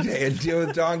every day and deal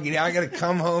with Donkey. Now I got to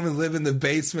come home and live in the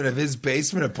basement of his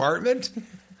basement apartment.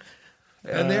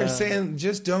 And they're saying,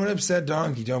 just don't upset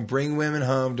Donkey. Don't bring women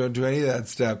home. Don't do any of that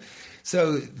stuff.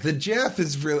 So the Jeff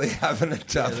is really having a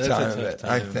tough time of it,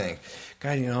 I think.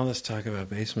 God, all this talk about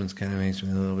basements kind of makes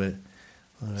me a little bit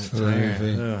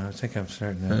tired. Oh, I think I'm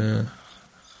starting to...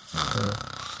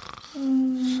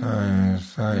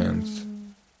 Science.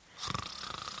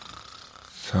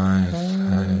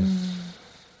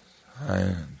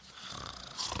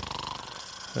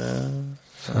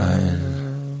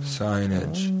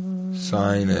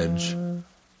 Signage.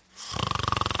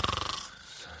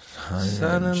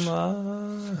 Son-in-law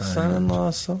song.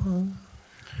 Son-in-law.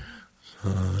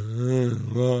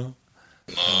 Mother-in-law.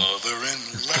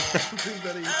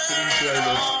 Everybody should enjoy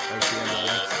this at the end of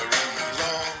this.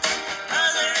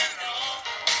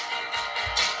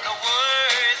 The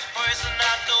worst person I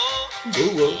know.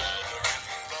 Whoa.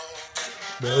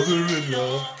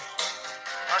 Mother-in-law.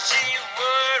 She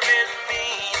worried me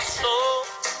so.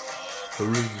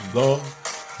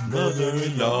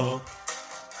 Mother-in-law.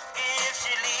 If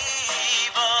she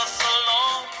leave us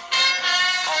alone,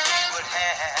 we would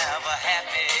have a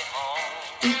happy home.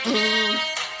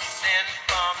 Sent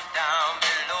from down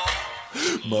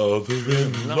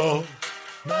below.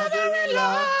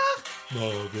 Mother-in-law.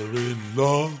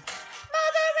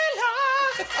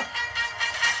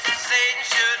 Satan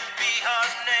should be her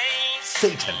name.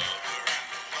 Satan.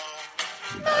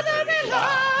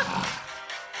 Mother-in-law.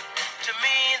 To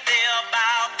me, they're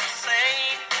about the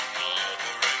same.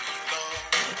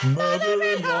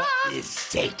 Mother-in-law is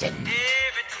Satan.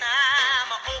 Every time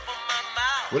I open my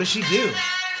mouth, What does she do?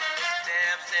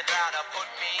 stabs it out to put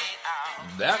me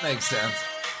out. That makes sense.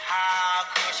 How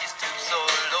could she stoop so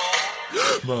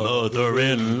low?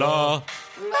 Mother-in-law.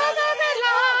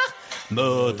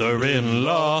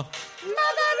 Mother-in-law.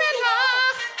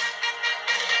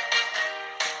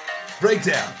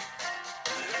 Breakdown.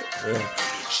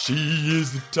 She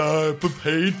is the type of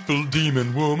hateful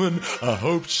demon woman. I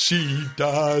hope she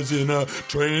dies in a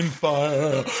train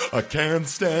fire. I can't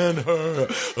stand her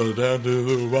down to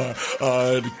the wire.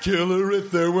 I'd kill her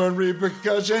if there weren't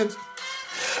repercussions.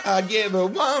 I'd give her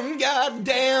one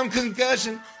goddamn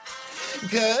concussion.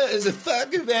 Cause I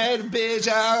fucking that bitch,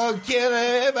 I'll kill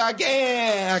her if I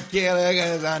can. I'll kill her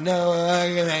cause I know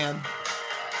I can.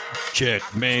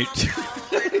 Checkmate.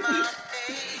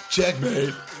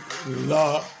 Checkmate.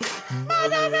 Law.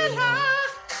 Mother-in-law.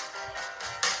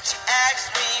 She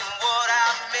asked me what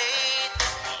I made.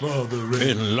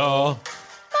 Mother-in-law.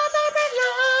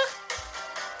 Mother-in-law.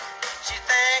 She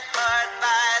think her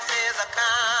advice is a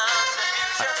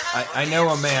contribution. I know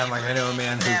a man, like I know a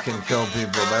man who can kill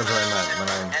people. That's what I meant when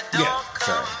I... Yeah,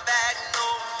 sorry.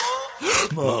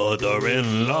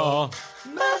 Mother-in-law.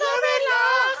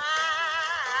 Mother-in-law.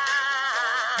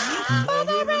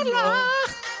 Mother-in-law.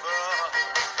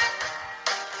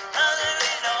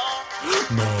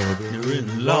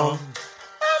 Mother-in-law.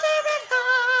 Mother-in-law.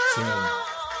 Yeah.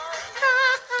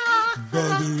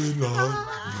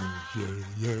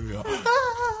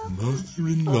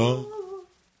 Mother-in-law.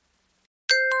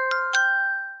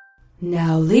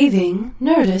 Now leaving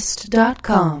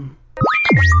Nerdist.com.